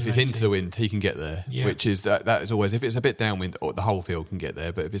 even if it's into the wind, he can get there, which is that is always, if it's a bit downwind, the whole field can get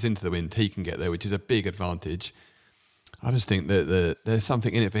there, but if it's into the wind, he can get there, which is a big advantage. I just think that there's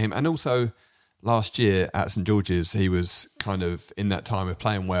something in it for him. And also, last year at St George's, he was kind of in that time of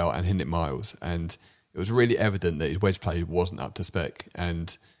playing well and hitting it miles, and it was really evident that his wedge play wasn't up to spec.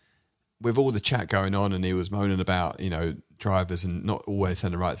 And with all the chat going on, and he was moaning about drivers and not always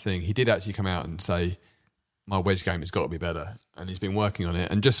saying the right thing, he did actually come out and say, my wedge game has got to be better, and he's been working on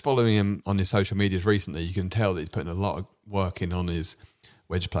it. And just following him on his social medias recently, you can tell that he's putting a lot of work in on his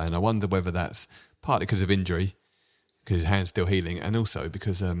wedge play. And I wonder whether that's partly because of injury, because his hand's still healing, and also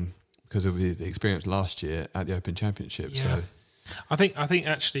because of his experience last year at the Open Championship. Yeah. So I think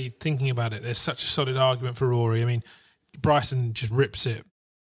actually thinking about it, there's such a solid argument for Rory. I mean, Bryson just rips it,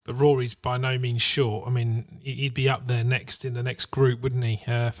 but Rory's by no means short. I mean, he'd be up there next in the next group, wouldn't he,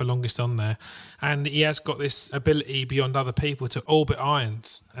 for longest on there? And he has got this ability beyond other people to orbit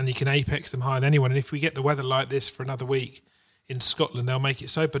irons, and he can apex them higher than anyone. And if we get the weather like this for another week in Scotland, they'll make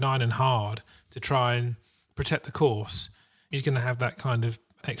it so benign and hard to try and protect the course. He's going to have that kind of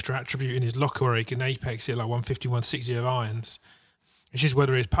extra attribute in his locker where he can apex it like 150, 160 of irons. It's just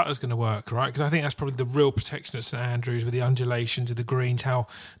whether his putter's going to work, right? Because I think that's probably the real protection at St Andrews with the undulations of the greens, how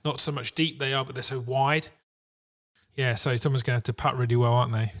not so much deep they are, but they're so wide. Yeah, so someone's going to have to putt really well,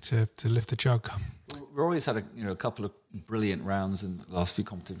 aren't they, to lift the jug. Rory's had a couple of brilliant rounds in the last few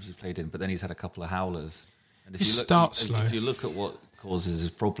competitions he's played in, but then he's had a couple of howlers. And if you look at what causes his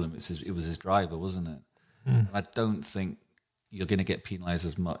problem, it was his driver, wasn't it? And I don't think you're going to get penalised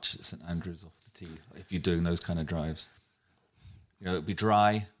as much at St Andrews off the tee if you're doing those kind of drives. It'll be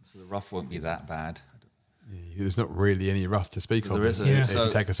dry, so the rough won't be that bad. There's not really any rough to speak of. There isn't. If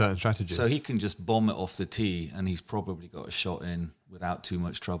you take a certain strategy. So he can just bomb it off the tee, and he's probably got a shot in without too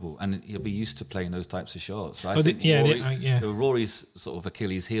much trouble. And he'll be used to playing those types of shots. So I think Rory's sort of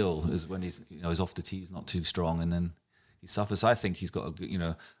Achilles heel is when he's off the tee, he's not too strong, and then he suffers. I think he's got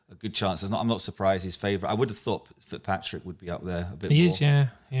a good chance. I'm not surprised he's favourite. I would have thought Fitzpatrick would be up there a bit more. He is, yeah.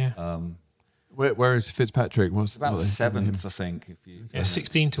 Where is Fitzpatrick? It's about 7th, I think.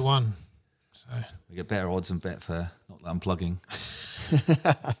 16-1. So we get better odds and Betfair. Not that I'm plugging.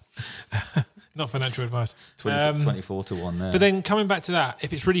 Not financial advice. 24-1 there. But then coming back to that,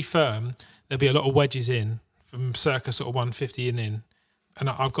 if it's really firm, there'll be a lot of wedges in from circa sort of 150 and in. and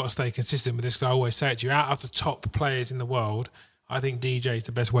I've got to stay consistent with this because I always say it to you, out of the top players in the world, I think DJ is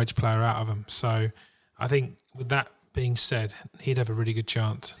the best wedge player out of them. So I think with that being said, he'd have a really good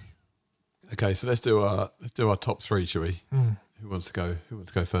chance. Okay, so let's do our top three, shall we? Who wants to go? Who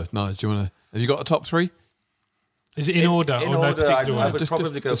wants to go first? Nige, do you want to? Have you got a top three? Is it in order or no particular I order? would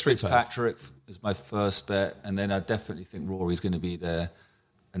probably go just three Fitzpatrick as my first bet, and then I definitely think Rory's going to be there,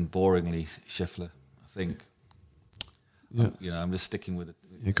 and boringly Scheffler. I think. Yeah. I'm just sticking with it.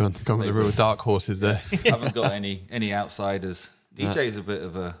 You've gone with the real dark horses there. I haven't got any outsiders. DJ's a bit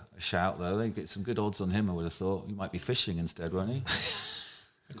of a shout though. They get some good odds on him. I would have thought he might be fishing instead, won't he?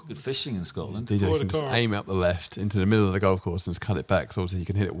 Good fishing in Scotland. DJ can just aim out the left into the middle of the golf course and just cut it back. So obviously he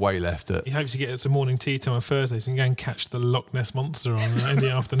can hit it way left. He hopes to get some morning tea time on Thursday so he can go and catch the Loch Ness Monster in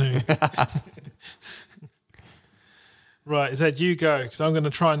the afternoon. Right, Zed, you go, because I'm going to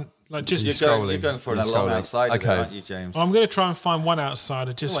try and You're going for a long outsider, okay. Aren't you, James? Well, I'm going to try and find one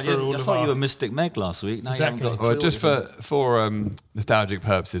outsider just for all of I thought you were Mystic Meg last week. Now exactly. You haven't got a clue. Well, just for nostalgic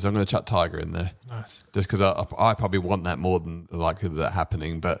purposes, I'm going to chuck Tiger in there. Nice. Just because I probably want that more than the likelihood of that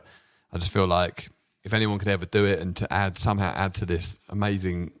happening. But I just feel like if anyone could ever do it and to somehow add to this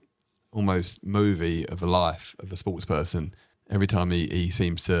amazing, almost movie of the life of a sports person, every time he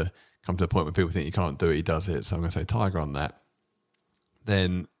seems to come to a point where people think he can't do it, he does it. So I'm going to say Tiger on that.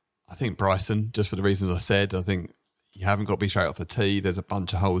 Then I think Bryson, just for the reasons I said. I think you haven't got to be straight off the tee. There's a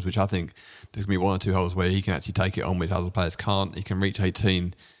bunch of holes which I think there's going to be one or two holes where he can actually take it on, which other players can't. He can reach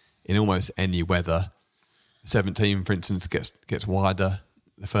 18 in almost any weather. 17, for instance, gets wider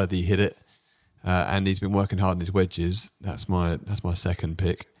the further you hit it. And he's been working hard on his wedges. That's my second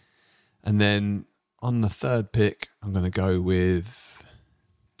pick. And then on the third pick, I'm going to go with,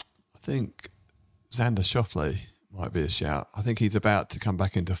 I think, Xander Schauffele might be a shout. I think he's about to come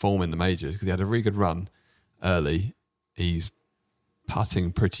back into form in the majors because he had a really good run early. He's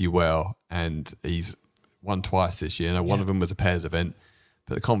putting pretty well and he's won twice this year. Now, one of them was a pairs event,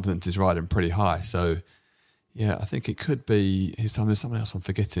 but the confidence is riding pretty high. So, yeah, I think it could be there's someone else I'm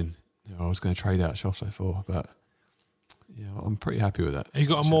forgetting who I was going to trade out Schauffele for, but yeah, I'm pretty happy with that. You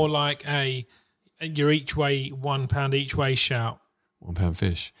got a more like your each way £1 each way shout. £1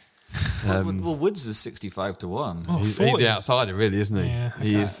 fish. Well, Woods is 65 to 1. Oh, he's the outsider, really, isn't he? Yeah,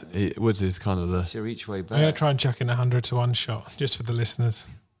 okay. Woods is kind of the. It's your each way bet. I'm going to try and chuck in 100 to 1 shot just for the listeners.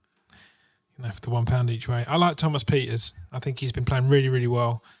 For the £1 each way. I like Thomas Pieters. I think he's been playing really, really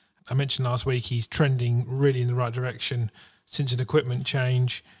well. I mentioned last week he's trending really in the right direction since an equipment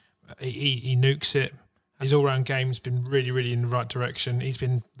change. He nukes it. His all-round game's been really, really in the right direction. He's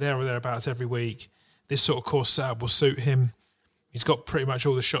been there or thereabouts every week. This sort of course setup will suit him. He's got pretty much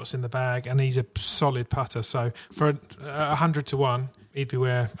all the shots in the bag, and he's a solid putter. So for 100 to 1, he'd be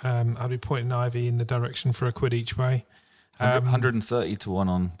where I'd be pointing Ivy in the direction for £1 each way. 130 to 1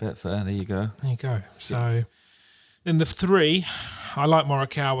 on Betfair. There you go. There you go. So then the 3, I like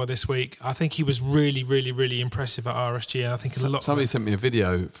Morikawa this week. I think he was really, really, really impressive at RSG. I think somebody sent me a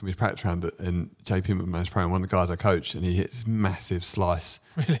video from his practice round in JP McMahon's pro, one of the guys I coached, and he hit this massive slice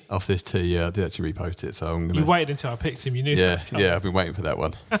off this tee. Yeah, I did actually repost it. So I'm gonna. You waited until I picked him. You knew. Yeah, I've been waiting for that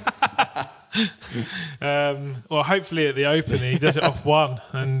one. Well, hopefully at the Open he does it off one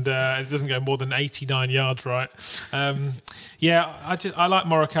and it doesn't go more than 89 yards right. I like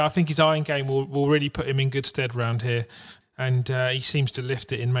Morikawa. I think his iron game will really put him in good stead round here, and he seems to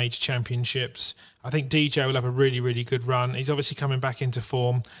lift it in major championships. I think DJ will have a really, really good run. He's obviously coming back into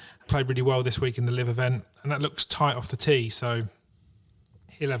form, played really well this week in the Live event, and that looks tight off the tee, so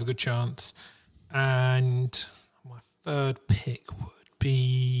he'll have a good chance. And my third pick would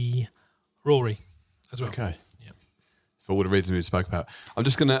be Rory as well. Okay. Yep. For all the reasons we spoke about. I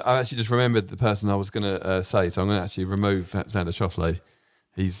actually just remembered the person I was going to say, so I'm going to actually remove Xander Schauffele.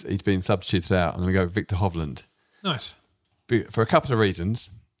 He's been substituted out. I'm going to go with Victor Hovland. Nice. For a couple of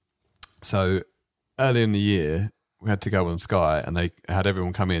reasons. So early in the year, we had to go on Sky and they had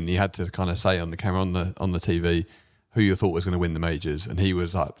everyone come in. You had to kind of say on the camera, on the TV, who you thought was going to win the majors. And he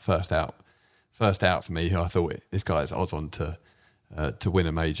was like first out for me, who I thought this guy is odds on to win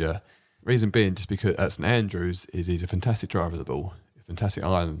a major. Reason being, just because at St Andrews he's a fantastic driver of the ball, a fantastic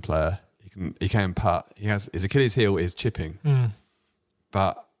iron player. He can putt. His Achilles heel is chipping,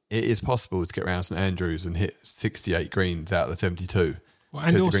 but it is possible to get around St Andrews and hit 68 greens out of the 72. Well,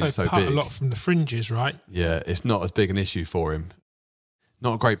 and also putt a lot from the fringes, right? Yeah, it's not as big an issue for him.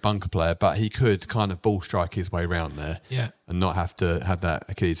 Not a great bunker player, but he could kind of ball strike his way around there, and not have to have that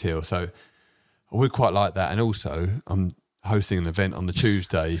Achilles heel. So I would quite like that, and also I'm hosting an event on the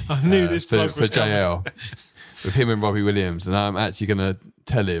Tuesday I knew this for was JL with him and Robbie Williams, and I'm actually going to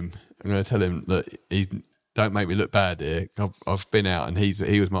tell him that don't make me look bad here. I've been out and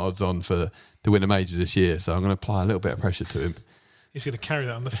he was my odds on to win a major this year, so I'm going to apply a little bit of pressure to him. He's going to carry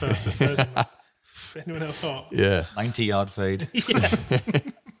that on the first of Thursday. Anyone else hot? Yeah. 90-yard fade. Yeah.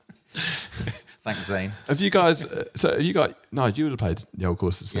 Thanks, Zane. Have you guys? No, you would have played the old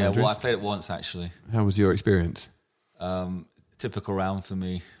course at St Yeah, Andrews. well, I played it once actually. How was your experience? Typical round for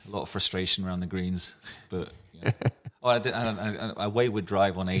me. A lot of frustration around the greens, but yeah. I wayward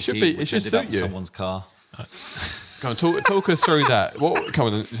drive on 18, which ended up in someone's car. Come on, talk us through that. Come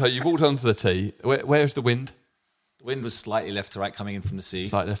on. So you walked onto the tee. Where's the wind? The wind was slightly left to right coming in from the sea.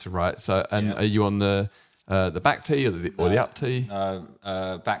 Slightly left to right. So, are you on the back tee or the up tee?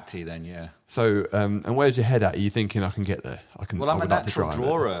 Back tee then, yeah. So, and where's your head at? Are you thinking I can get there? Well, I'm a natural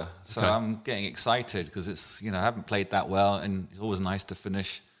drawer, so I'm getting excited because it's, I haven't played that well, and it's always nice to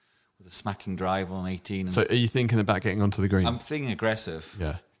finish with a smacking drive on 18. So, are you thinking about getting onto the green? I'm thinking aggressive,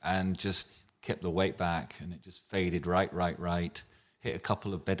 yeah, and just kept the weight back, and it just faded right. Hit a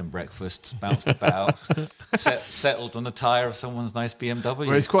couple of bed and breakfasts, bounced about, settled on the tyre of someone's nice BMW.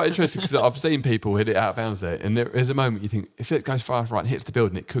 Well, it's quite interesting because I've seen people hit it out of bounds there, and there is a moment you think if it goes far right and hits the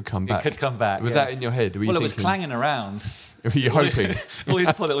building, it could come back. It could come back. Was that in your head? Well, it was clanging around. Were you hoping? All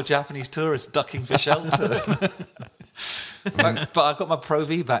these poor little Japanese tourists ducking for shelter. But I've got my Pro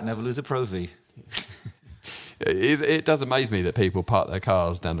V back. Never lose a Pro V. It does amaze me that people park their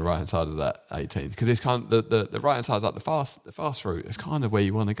cars down the right hand side of that 18 because it's kind of the right hand side is like the fast route. It's kind of where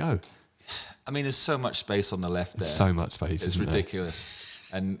you want to go. I mean, there's so much space on the left there. There's so much space. It's ridiculous.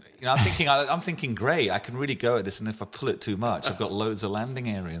 And I'm thinking, great, I can really go at this. And if I pull it too much, I've got loads of landing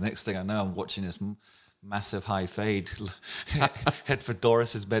area. Next thing I know, I'm watching this massive high fade. Head for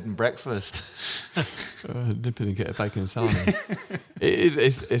Doris's bed and breakfast. Nip in and get a bacon sarnie.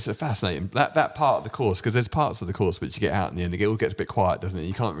 It's a fascinating that part of the course because there's parts of the course which you get out in the end. It all gets a bit quiet, doesn't it?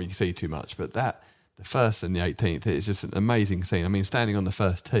 You can't really see too much. But the first and the 18th, it's just an amazing scene. I mean, standing on the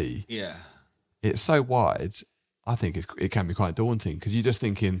first tee, yeah, it's so wide. I think it can be quite daunting because you're just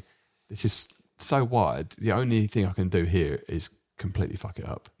thinking, this is so wide. The only thing I can do here is completely fuck it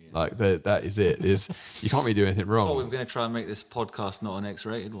up. Yeah. Like that is it. You can't really do anything wrong. I thought we were going to try and make this podcast not an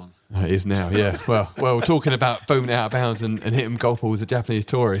X-rated one. It is now, yeah. Well, we're talking about booming out of bounds and hitting golf balls at Japanese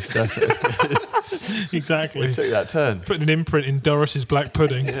tourists. Exactly. We took that turn. Putting an imprint in Doris's black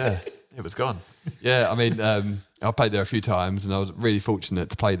pudding. Yeah, it was gone. Yeah, I mean, I played there a few times, and I was really fortunate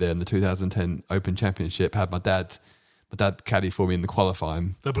to play there in the 2010 Open Championship. Had my dad caddy for me in the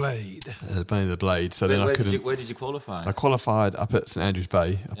qualifying. The Blade. The Blade. So where did you qualify? So I qualified up at St Andrews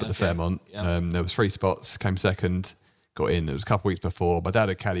Bay, at the Fairmont. Yeah. There was 3 spots, came second, got in. It was a couple of weeks before. My dad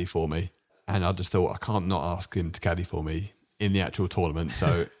had caddy for me, and I just thought I can't not ask him to caddy for me in the actual tournament.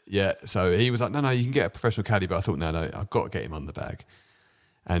 So yeah, so he was like, no, you can get a professional caddy, but I thought, no, I've got to get him on the bag.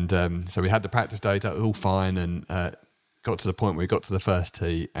 And so we had the practice day, that was all fine, and got to the point where we got to the first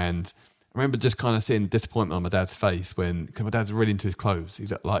tee, and I remember just kind of seeing disappointment on my dad's face because my dad's really into his clothes. He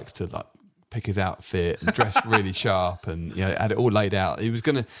likes to pick his outfit and dress really sharp, and had it all laid out. He was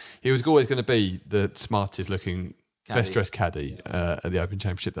always gonna be the smartest looking, best dressed caddy at the Open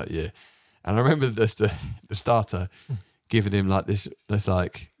Championship that year. And I remember the starter giving him this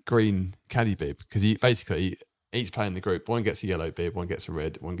green caddy bib because he basically. Each player in the group, one gets a yellow bib, one gets a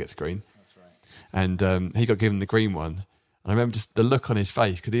red, one gets a green. That's right. And he got given the green one. And I remember just the look on his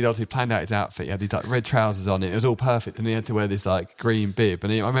face because he'd obviously planned out his outfit. He had these red trousers on it. It was all perfect. And he had to wear this green bib.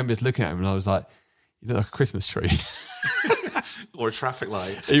 And I remember just looking at him and I was like, you look like a Christmas tree. Or a traffic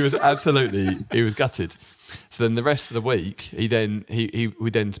light. He was gutted. So then the rest of the week, you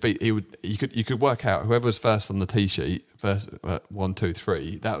could work out whoever was first on the tee sheet, first 1, 2,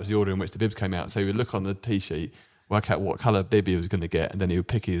 3. That was the order in which the bibs came out. So he would look on the tee sheet, work out what colour bib he was going to get, and then he would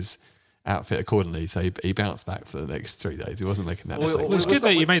pick his outfit accordingly. So he bounced back for the next 3 days. He wasn't making that mistake. It was good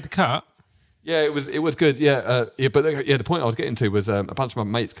that you made the cut. Yeah, it was good. Yeah, but the point I was getting to was a bunch of my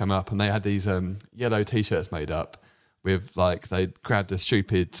mates come up and they had these yellow t-shirts made up with they grabbed a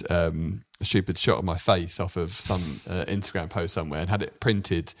stupid shot of my face off of some Instagram post somewhere and had it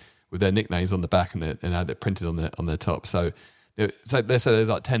printed with their nicknames on the back and had it printed on their top. So there's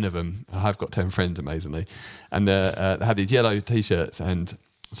 10 of them. I've got 10 friends, amazingly, and they had these yellow t-shirts. And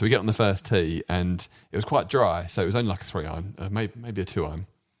so we get on the first tee and it was quite dry, so it was only like a 3-iron, maybe a 2-iron.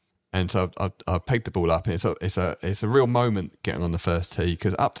 And so I pegged the ball up, and it's a real moment getting on the first tee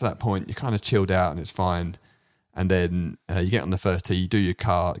because up to that point you're kind of chilled out and it's fine. And then you get on the first tee, you do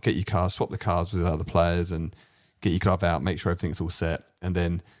get your car, swap the cars with other players and get your club out, make sure everything's all set. And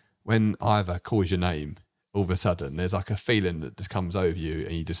then when Ivor calls your name, all of a sudden there's a feeling that just comes over you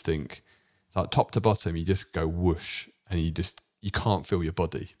and you just think, it's top to bottom, you just go whoosh and you just you can't feel your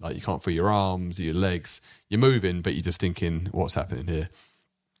body. Like you can't feel your arms, your legs. You're moving, but you're just thinking, what's happening here?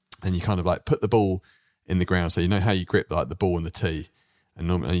 And you kind of like put the ball in the ground. So you know how you grip like the ball and the tee. And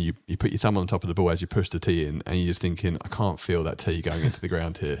normally you put your thumb on top of the ball as you push the tee in, and you're just thinking, I can't feel that tee going into the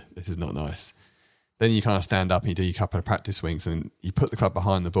ground here. This is not nice. Then you kind of stand up and you do your couple of practice swings, and you put the club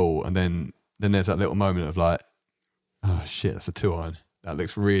behind the ball, and then there's that little moment of like, oh shit, that's a 2-iron. That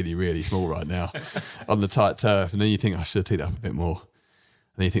looks really, really small right now on the tight turf. And then you think, I should have teed it up a bit more.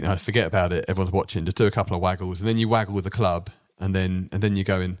 And then you think, no, forget about it. Everyone's watching. Just do a couple of waggles. And then you waggle with the club. And then you're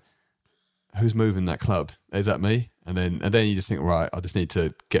going, who's moving that club? Is that me? And then you just think, right, I just need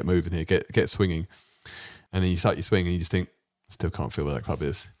to get moving here, get swinging. And then you start your swing and you just think, I still can't feel where that club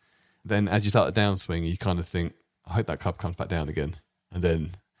is. Then as you start the downswing, you kind of think, I hope that club comes back down again. And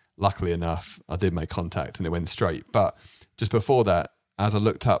then luckily enough, I did make contact and it went straight. But just before that, as I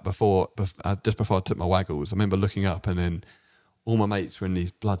looked up just before I took my waggles, I remember looking up and then all my mates were in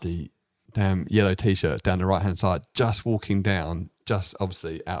these bloody damn yellow T-shirts down the right-hand side, just walking down, just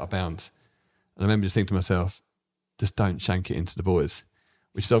obviously out of bounds. And I remember just thinking to myself, just don't shank it into the boys,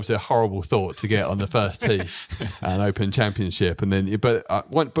 which is obviously a horrible thought to get on the first tee at an Open Championship. And then, but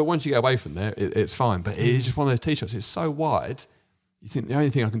once you get away from there, it's fine. But it is just one of those T-shirts. It's so wide, you think the only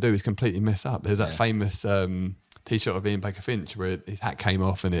thing I can do is completely mess up. There's that famous T-shirt of Ian Baker Finch where his hat came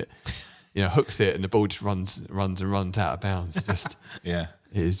off and it, hooks it and the ball just runs out of bounds.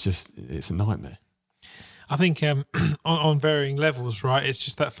 It just, it's a nightmare. I think on varying levels, right? It's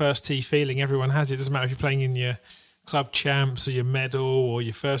just that first tee feeling everyone has. It doesn't matter if you're playing in your club champs or your medal or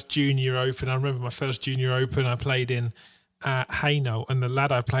your first junior open. I remember my first junior open I played in Hainault, and the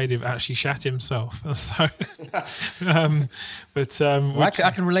lad I played with actually shat himself. So, I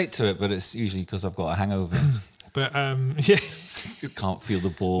can relate to it, but it's usually because I've got a hangover. But yeah, you can't feel the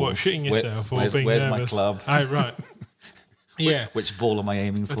ball. What, shitting yourself or being where's nervous? My club? Oh, right. Yeah. Which ball am I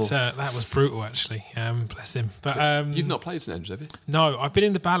aiming for? But, that was brutal, actually. Bless him. But you've not played St Andrews, have you? No, I've been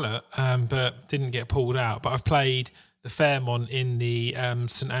in the ballot, but didn't get pulled out. But I've played the Fairmont in the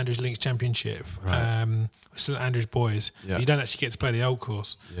St Andrews Links Championship, with St Andrews boys. Yeah. You don't actually get to play the old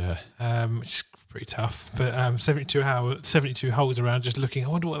course, which is pretty tough. But 72 holes around, just looking. I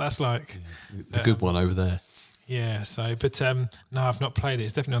wonder what that's like. Yeah. The good one over there. Yeah. So, but no, I've not played it.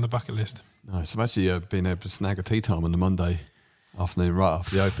 It's definitely on the bucket list. No, so I've actually been able to snag a tea time on the Monday afternoon right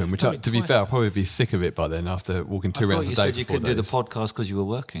after the Open, which, to be fair, I'll probably be sick of it by then after walking 2 rounds a day. You said you could do the podcast because you were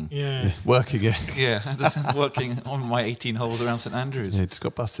working. Yeah. Working, yeah. Yeah, just working on my 18 holes around St Andrews. Yeah, just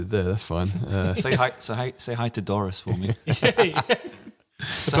got busted there, that's fine. Say hi to Doris for me. The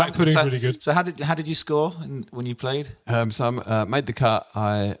black pudding's really good. So how did you score when you played? So I made the cut.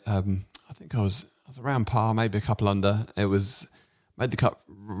 I think I was around par, maybe a couple under. It was... Made the cut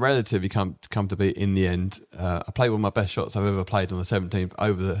relatively comfortably in the end. I played one of my best shots I've ever played on the 17th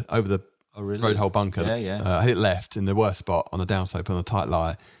over the road hole bunker. Yeah. I hit it left in the worst spot on the downslope on a tight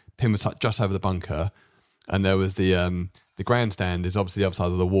lie. Pin was just over the bunker, and there was the grandstand is obviously the other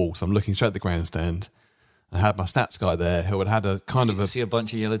side of the wall. So I'm looking straight at the grandstand. I had my stats guy there who had a see a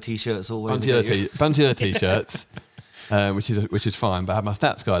bunch of yellow T-shirts all over. Bunch of yellow T-shirts. Which is fine, but I had my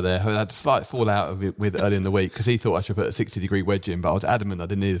stats guy there who had a slight fallout with early in the week because he thought I should put a 60-degree wedge in, but I was adamant I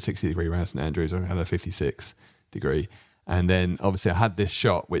didn't need a 60-degree around St Andrews. I had a 56-degree, and then obviously I had this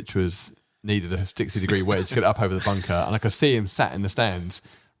shot which needed a 60-degree wedge to get it up over the bunker, and I could see him sat in the stands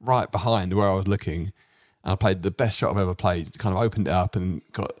right behind where I was looking, and I played the best shot I've ever played. Kind of opened it up and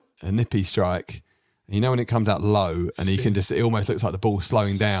got a nippy strike. You know when it comes out low and you can it almost looks like the ball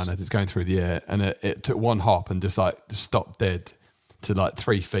slowing down as it's going through the air, and it took one hop and just stopped dead to like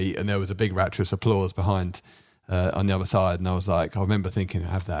 3 feet, and there was a big rapturous applause behind on the other side, and I was like, I remember thinking,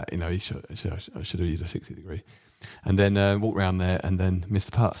 have that, I should have used a 60-degree, and then walked around there and then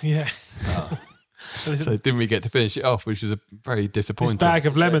missed the putt. Yeah. So didn't we get to finish it off, which was a very disappointing. This bag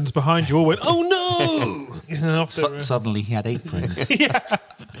of lemons behind you all went, oh no! Suddenly he had 8 friends. Yeah.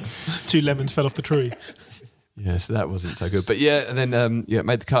 2 lemons fell off the tree. Yeah, so that wasn't so good. But yeah, and then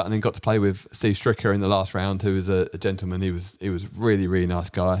made the cut and then got to play with Steve Stricker in the last round, who was a gentleman. He was really, really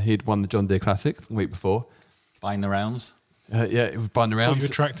nice guy. He'd won the John Deere Classic the week before. Buying the rounds. He was buying the rounds. Your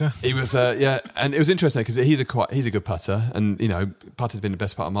tractor. He was, and it was interesting because he's a good putter, and putter's been the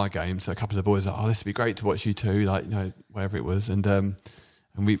best part of my game. So a couple of the boys are, this would be great to watch you two, whatever it was, and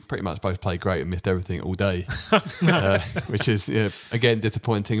we pretty much both played great and missed everything all day, which is again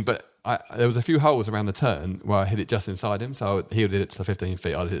disappointing. But there was a few holes around the turn where I hit it just inside him, so he would hit it to 15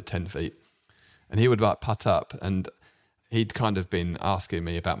 feet, I'd hit it 10 feet, and he would putt up, and he'd kind of been asking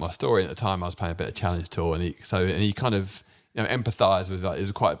me about my story at the time. I was playing a bit of challenge tour, and he kind of empathise with. Like,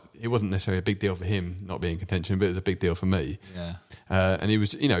 it wasn't necessarily a big deal for him not being in contention, but it was a big deal for me. Yeah. And he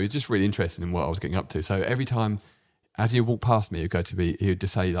was, he was just really interested in what I was getting up to. So every time, as he would walk past me, he would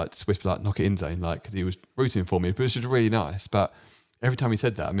just say, like, just whisper, like, knock it in, Zane, like, because he was rooting for me, but it was just really nice. But every time he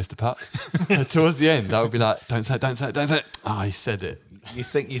said that, I missed the putt. So towards the end, I would be like, don't say it. Oh, he said it. You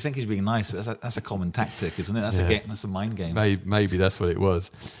think he's being nice, but that's a common tactic, isn't it? That's a mind game. Maybe that's what it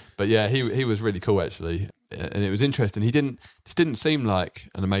was. But yeah, he was really cool, actually. And it was interesting. He didn't seem like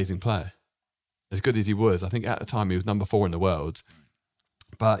an amazing player. As good as he was, I think at the time he was number 4 in the world.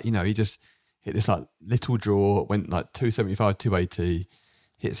 But, he just hit this like little draw, went like 275, 280,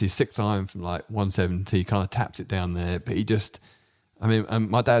 hits his 6th iron from like 170, kind of taps it down there. But he just,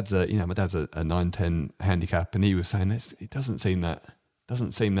 my dad's a 9-10 handicap, and he was saying this. It doesn't seem that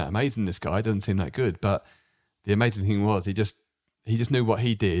amazing. This guy doesn't seem that good. But the amazing thing was he just knew what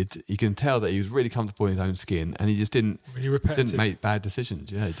he did. You can tell that he was really comfortable in his own skin, and he just didn't make bad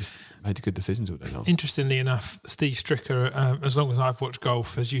decisions. Yeah, he just made good decisions all day long. Interestingly enough, Steve Stricker, as long as I've watched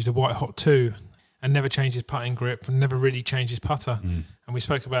golf, has used a White Hot 2 and never changed his putting grip and never really changed his putter. And we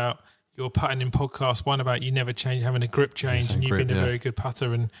spoke about your putting in podcast one about you never having a grip change, and you've been a very good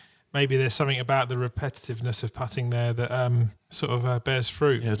putter. And maybe there's something about the repetitiveness of putting there that sort of bears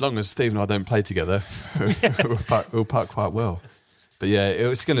fruit. Yeah, as long as Steve and I don't play together, we'll putt quite well. But yeah,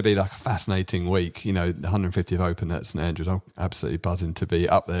 it's going to be like a fascinating week. The 150th Open at St Andrews. I'm absolutely buzzing to be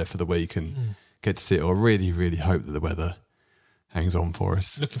up there for the week and get to see it. I really, really hope that the weather hangs on for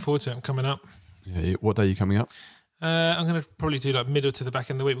us. Looking forward to it. I'm coming up. Yeah, what day are you coming up? I'm going to probably do like middle to the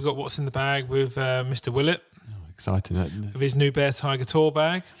back end of the week. We've got What's in the Bag with Mr. Willett. Oh, exciting. With his new Bear Tiger Tour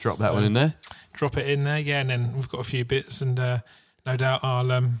bag. Drop that one in there. Drop it in there, yeah. And then we've got a few bits, and no doubt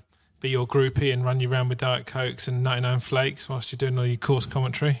I'll be your groupie and run you around with Diet Cokes and 99 Flakes whilst you're doing all your course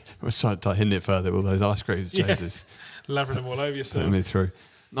commentary. We're trying to hit it further with all those ice cream changes. Lavering them all over yourself. Putting me through.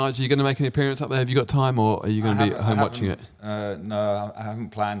 Nigel, are you going to make an appearance up there? Have you got time, or are you going to be at home watching it? No, I haven't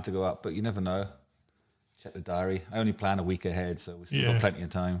planned to go up, but you never know. Check the diary. I only plan a week ahead, so we've still got plenty of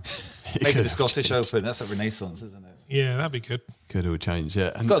time. Maybe the Scottish Open. That's a renaissance, isn't it? Yeah, that'd be good. Could all change,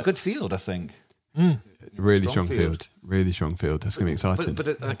 yeah. It's got a good field, I think. Really strong field. Really strong field. That's going to be exciting.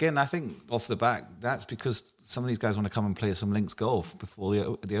 But again, I think off the back, that's because some of these guys want to come and play some links golf before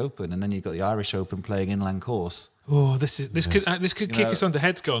the Open, and then you've got the Irish Open playing inland course. Oh, this could kick us onto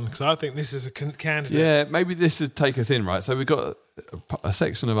Heads Gone, because I think this is a candidate. Yeah, maybe this would take us in, right? So we've got a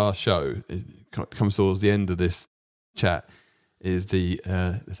section of our show. It comes towards the end of this chat. Is the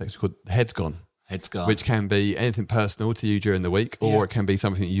section called Heads Gone. Heads Gone. Which can be anything personal to you during the week, or it can be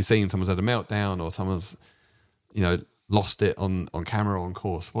something you've seen, someone's had a meltdown, or someone's, lost it on camera or on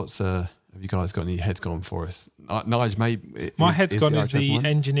course. Have you guys got any heads gone for us? Nige, my head's gone is the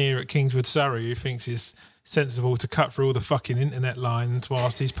engineer at Kingswood, Surrey, who thinks it's sensible to cut through all the fucking internet lines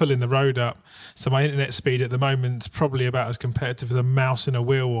whilst he's pulling the road up. So my internet speed at the moment is probably about as competitive as a mouse in a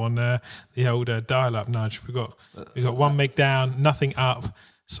wheel on the old dial-up Nudge. We've got 1 meg down, nothing up.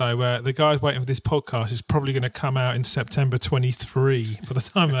 So the guys waiting for this podcast is probably going to come out in September 23. By the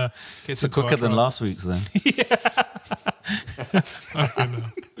time it gets so quicker than last week's, then.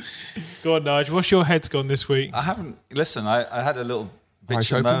 Go on, Nigel. What's your head's gone this week? I haven't. Listen, I had a little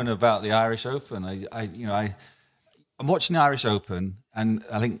bitch and moan about the Irish Open. I'm watching the Irish Open, and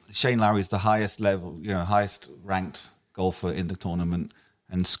I think Shane Lowry's the highest ranked golfer in the tournament,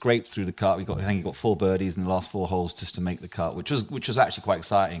 and scraped through the cut. I think he got 4 birdies in the last 4 holes just to make the cut, which was actually quite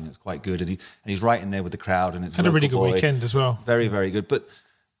exciting. It's quite good, and he's right in there with the crowd. And it's had a really good weekend as well. Very, very good. But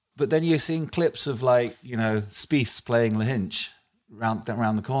then you're seeing clips of Spieth's playing Lahinch round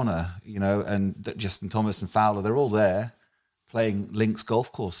the corner, and Justin Thomas and Fowler. They're all there playing links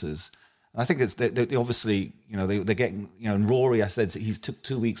golf courses. And I think it's they obviously they're getting And Rory, I said he's took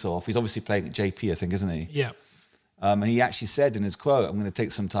 2 weeks off. He's obviously playing at JP, I think, isn't he? Yeah. And he actually said in his quote, I'm going to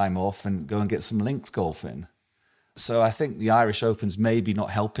take some time off and go and get some links golf in. So I think the Irish Open's maybe not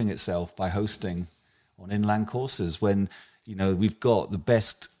helping itself by hosting on inland courses when, we've got the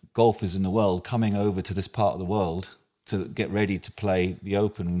best golfers in the world coming over to this part of the world to get ready to play the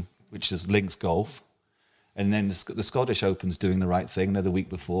Open, which is links golf. And then the Scottish Open's doing the right thing. They're the week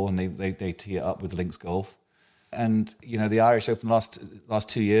before, and they tee it up with links golf. And, the Irish Open last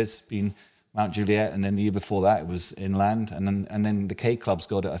 2 years been Mount Juliet, and then the year before that it was inland, and then the K Club's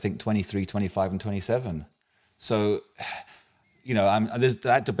got it, I think 23, 25 and 27. So,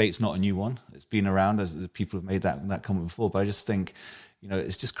 that debate's not a new one. It's been around, as people have made that comment before, but I just think,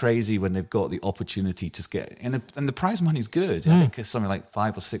 it's just crazy when they've got the opportunity to get, and the prize money's good. I think it's something like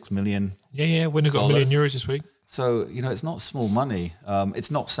 5 or 6 million. Yeah, winner got €1 million this week. So, it's not small money.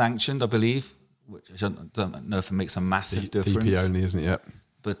 It's not sanctioned, I believe, which I don't know if it makes a massive difference. DP only, isn't it? Yep.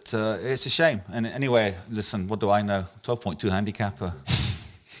 But it's a shame. And anyway, listen, what do I know? 12.2 handicapper.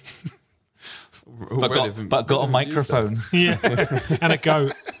 but got a microphone. Yeah, and a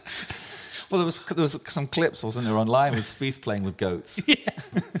goat. Well, there was some clips, wasn't there, online with Spieth playing with goats. Yeah.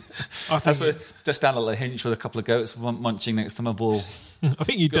 That's what, just down a little hinge with a couple of goats munching next to my ball. I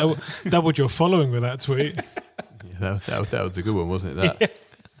think you doubled your following with that tweet. Yeah, that was a good one, wasn't it? That. Yeah.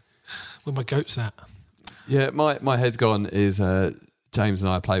 Where my goat's at? Yeah, my head's gone is James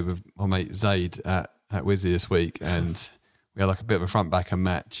and I played with my mate Zaid at Wisley this week, and we had like a bit of a front back and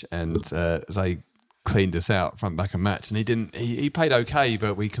match, and Zaid cleaned us out front back and match, and he played okay,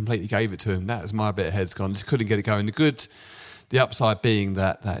 but we completely gave it to him. That was my bit of head's gone. Just couldn't get it going. The upside being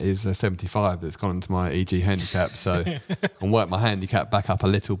that is a 75 that's gone into my EG handicap, so I'll work my handicap back up a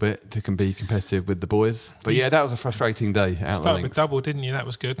little bit to be competitive with the boys. But yeah, that was a frustrating day out Started with double, didn't you? That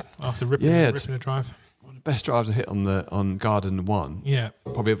was good after ripping a drive. One of the best drives I hit on Garden 1. Yeah,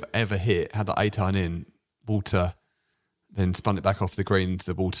 probably have ever hit. Had like 8 iron in water, then spun it back off the green into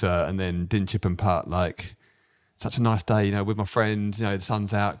the water, and then didn't chip and putt. Like such a nice day, with my friends. The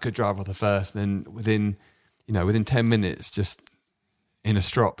sun's out, good drive off the first, and then within 10 minutes, just in a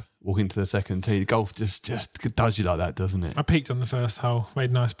strop, walking to the second tee. Golf just does you like that, doesn't it? I peaked on the first hole, made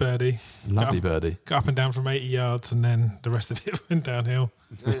a nice birdie. Lovely birdie. Got up and down from 80 yards, and then the rest of it went downhill.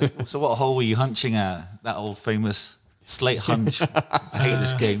 So what hole were you hunching at? That old famous slate hunch. I hate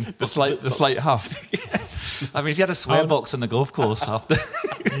this game. The slate huff. I mean, if you had a swear box on the golf course after...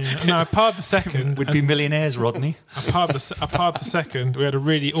 Yeah. No, I parred the second. We'd be millionaires, Rodney. I parred the second. We had a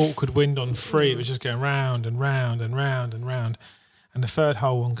really awkward wind on 3. It was just going round and round and round and round. And the third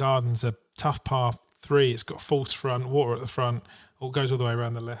hole on Garden's a tough par 3. It's got false front, water at the front. All goes all the way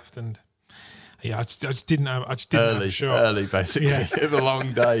around the left. And yeah, I just didn't have a shot. Early, basically. Yeah. It was a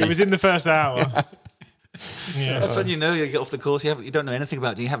long day. It was in the first hour. Yeah. That's when you get off the course. You don't know anything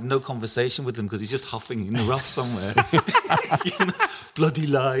about it. You have no conversation with him because he's just huffing in the rough somewhere. Bloody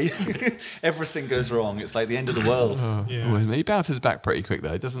lie. Everything goes wrong. It's like the end of the world. Yeah. He bounces back pretty quick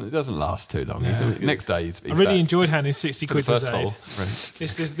though. It doesn't last too long. Next day he's I really back. enjoyed handing 60 quid the first to Zaid. hole.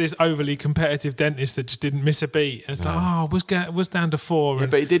 Right. This overly competitive dentist that just didn't miss a beat. And it's was down to 4. Yeah,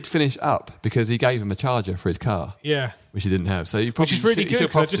 but he did finish up because he gave him a charger for his car. Yeah. Which he didn't have. So he probably, which is really good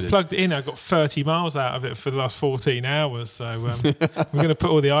because I just plugged it in. I got 30 miles out of it for the last 14 hours. So we're going to put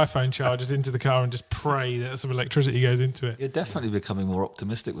all the iPhone chargers into the car and just pray that some electricity goes into it. You're definitely becoming more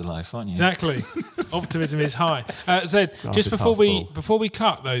optimistic with life, aren't you? Exactly. Optimism is high. Zed, just before we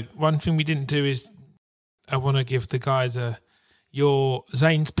cut though, one thing we didn't do is I want to give the guys your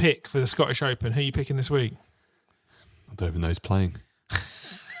Zane's pick for the Scottish Open. Who are you picking this week? I don't even know who's playing.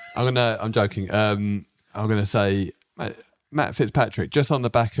 I'm joking. I'm gonna say Matt Fitzpatrick, just on the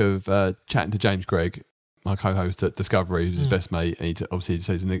back of chatting to James Gregg, my co-host at Discovery, who's his best mate, and he obviously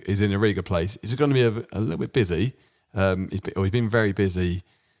says he's in a really good place. He's going to be a little bit busy. He's been very busy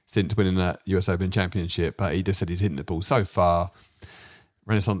since winning that US Open Championship, but he just said he's hitting the ball so far.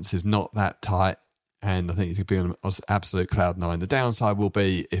 Renaissance is not that tight, and I think he's going to be on absolute cloud 9. The downside will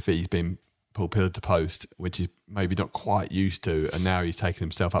be if he's been pulled pillar to post, which he's maybe not quite used to, and now he's taken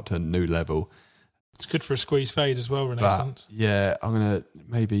himself up to a new level. It's good for a squeeze fade as well, Renaissance. But yeah, I'm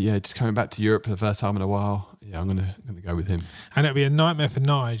gonna just coming back to Europe for the first time in a while. Yeah, I'm gonna go with him. And it'll be a nightmare for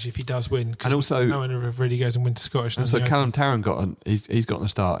Nige if he does win. And also, no one ever really goes and wins the Scottish. And so Callum Tarrant he's gotten a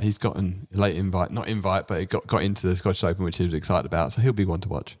start. He's gotten a late invite, but he got into the Scottish Open, which he was excited about. So he'll be one to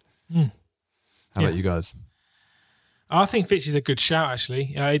watch. How about you guys? I think Fitz is a good shout,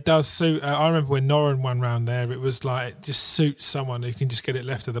 actually. It does suit. I remember when Noren won round there, it was like it just suits someone who can just get it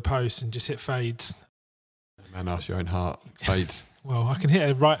left of the post and just hit fades. Man, ask your own heart. Fades. Well, I can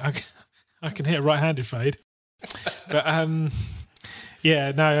hit a right-handed fade, but and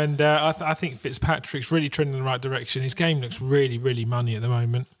I think Fitzpatrick's really trending in the right direction. His game looks really, really money at the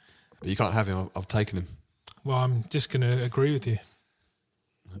moment. But you can't have him. I've taken him. Well, I'm just going to agree with you.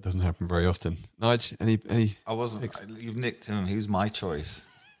 It doesn't happen very often. Nige, any? I wasn't. You've nicked him. He was my choice.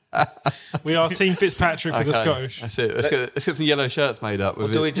 We are Team Fitzpatrick for the Scottish. That's it. Let's get some yellow shirts made up.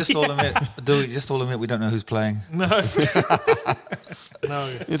 Do we just all admit? Do we just all admit we don't know who's playing? No.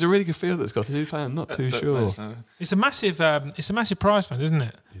 It's a really good field that's got who's playing. I'm not too sure. It's a massive prize fund, isn't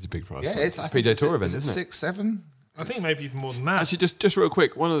it? It's a big prize. Yeah, it's PJ Tour event, isn't it? 6, 7. I think maybe even more than that. Actually, just real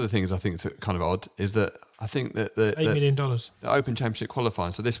quick, one of the things I think is kind of odd is that I think that $8 million. The Open Championship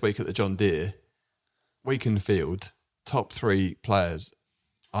qualifying. So this week at the John Deere, we can field top 3 players,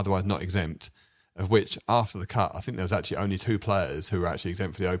 otherwise not exempt, of which after the cut, I think there was actually only 2 players who were actually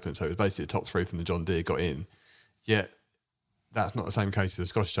exempt for the Open. So it was basically the top 3 from the John Deere got in. Yet that's not the same case as the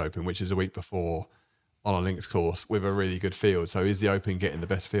Scottish Open, which is a week before on a links course with a really good field. So is the Open getting the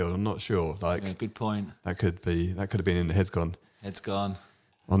best field? I'm not sure. Like, Yeah, good point. that could have been in the head's gone It's gone.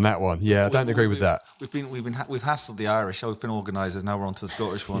 on that one. Yeah, I don't agree with that. We've hassled the Irish Open organisers. Now we're on to the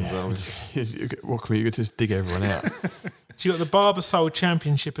Scottish ones. Though. What can we just dig everyone out? So you got the Barbasol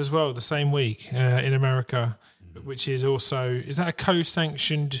Championship as well the same week in America, which is also, is that a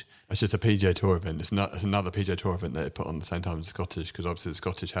co-sanctioned? It's just a PGA Tour event. It's another PGA Tour event that they put on the same time as the Scottish, because obviously the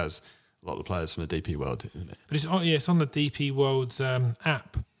Scottish has a lot of players from the DP World, isn't it? But it's on the DP World's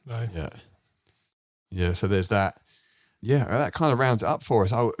app though. Yeah. So there's that. Yeah, that kind of rounds it up for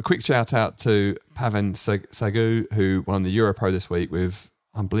us. A quick shout out to Pavan Sagu, who won the Europro this week with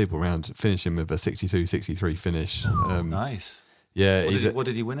unbelievable round, finishing with a 62-63 finish. Nice. Yeah. What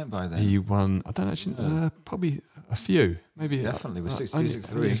did he win it by then? He won, I don't know, actually, probably a few. Maybe Definitely with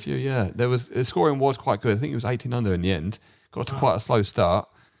 62-63. Only a few, yeah. The scoring was quite good. I think it was 18 under in the end. Got to quite a slow start.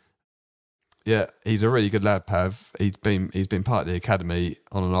 Yeah, he's a really good lad, Pav. He's been part of the academy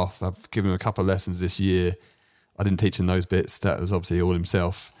on and off. I've given him a couple of lessons this year. I didn't teach him those bits. That was obviously all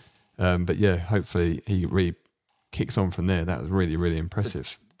himself. But yeah, hopefully he really kicks on from there. That was really, really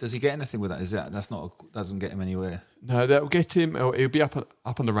impressive. But does he get anything with that? Doesn't get him anywhere. No, that will get him. He'll be up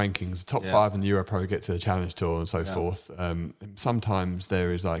on the rankings. Top 5 in the Europro get to the Challenge Tour and so forth. Sometimes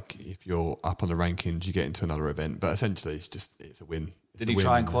there is like, if you're up on the rankings, you get into another event. But essentially, it's a win. Did he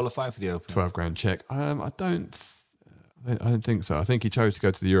try and qualify for the Open? 12 grand check. I don't think so. I think he chose to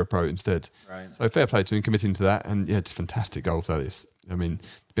go to the Europro instead. Right. So fair play to him committing to that. And yeah, it's fantastic golf that is. I mean,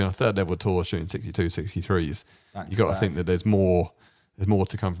 to be on a third level tour shooting 62, 63s, you got to think that there's more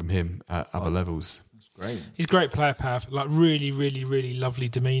to come from him at other levels. That's great. He's a great player, Pav. Like really, really, really lovely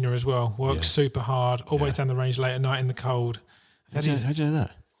demeanour as well. Works super hard. Always down the range late at night in the cold. How'd you know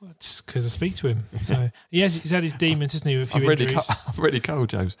that? Well, just because I speak to him. So he's had his demons, isn't he? With a few injuries. I'm really cold,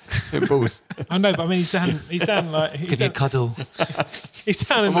 James. It balls. I know, but I mean, he's down like. Give you a cuddle. He's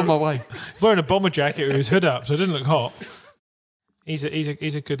down. I'm on my way. Wearing a bomber jacket with his hood up, so it doesn't look hot. He's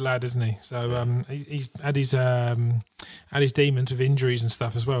a good lad, isn't he? So he's had his demons with injuries and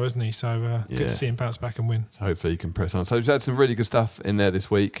stuff as well, isn't he? So good to see him bounce back and win. So hopefully he can press on. So we've had some really good stuff in there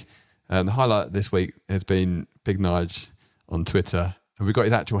this week. The highlight this week has been Big Nige on Twitter. And we've got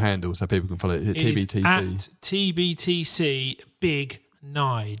his actual handle so people can follow it. TBTC. At TBTC Big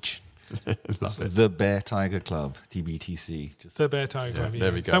Nige. Love it. The Bear Tiger Club, TBTC. The Bear Tiger Club.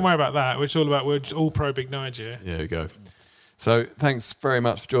 There we go. Don't worry about that. We're just all pro Big Nige here. There we go. So thanks very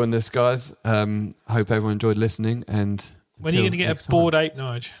much for joining us, guys. I hope everyone enjoyed listening. And when are you going to get a Bored Ape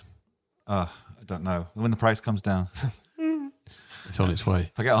Nige? I don't know. When the price comes down. It's on its way.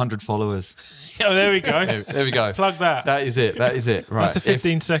 If I get 100 followers. Oh, there we go. There we go. Plug that. That is it. Right. That's a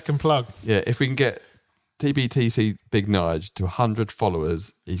 15-second plug. Yeah, if we can get TBTC Big Nige to 100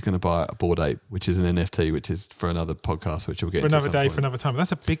 followers, he's going to buy a Bored Ape, which is an NFT, which is for another podcast, which we'll get for into another day, point. for another time.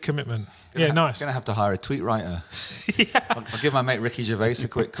 That's a big commitment. Nice. I'm going to have to hire a tweet writer. I'll give my mate Ricky Gervais a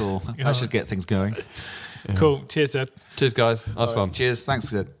quick call. That should get things going. Cool. Cheers, Ed. Cheers, guys. Nice one. Cheers.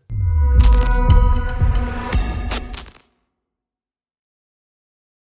 Thanks, Ed.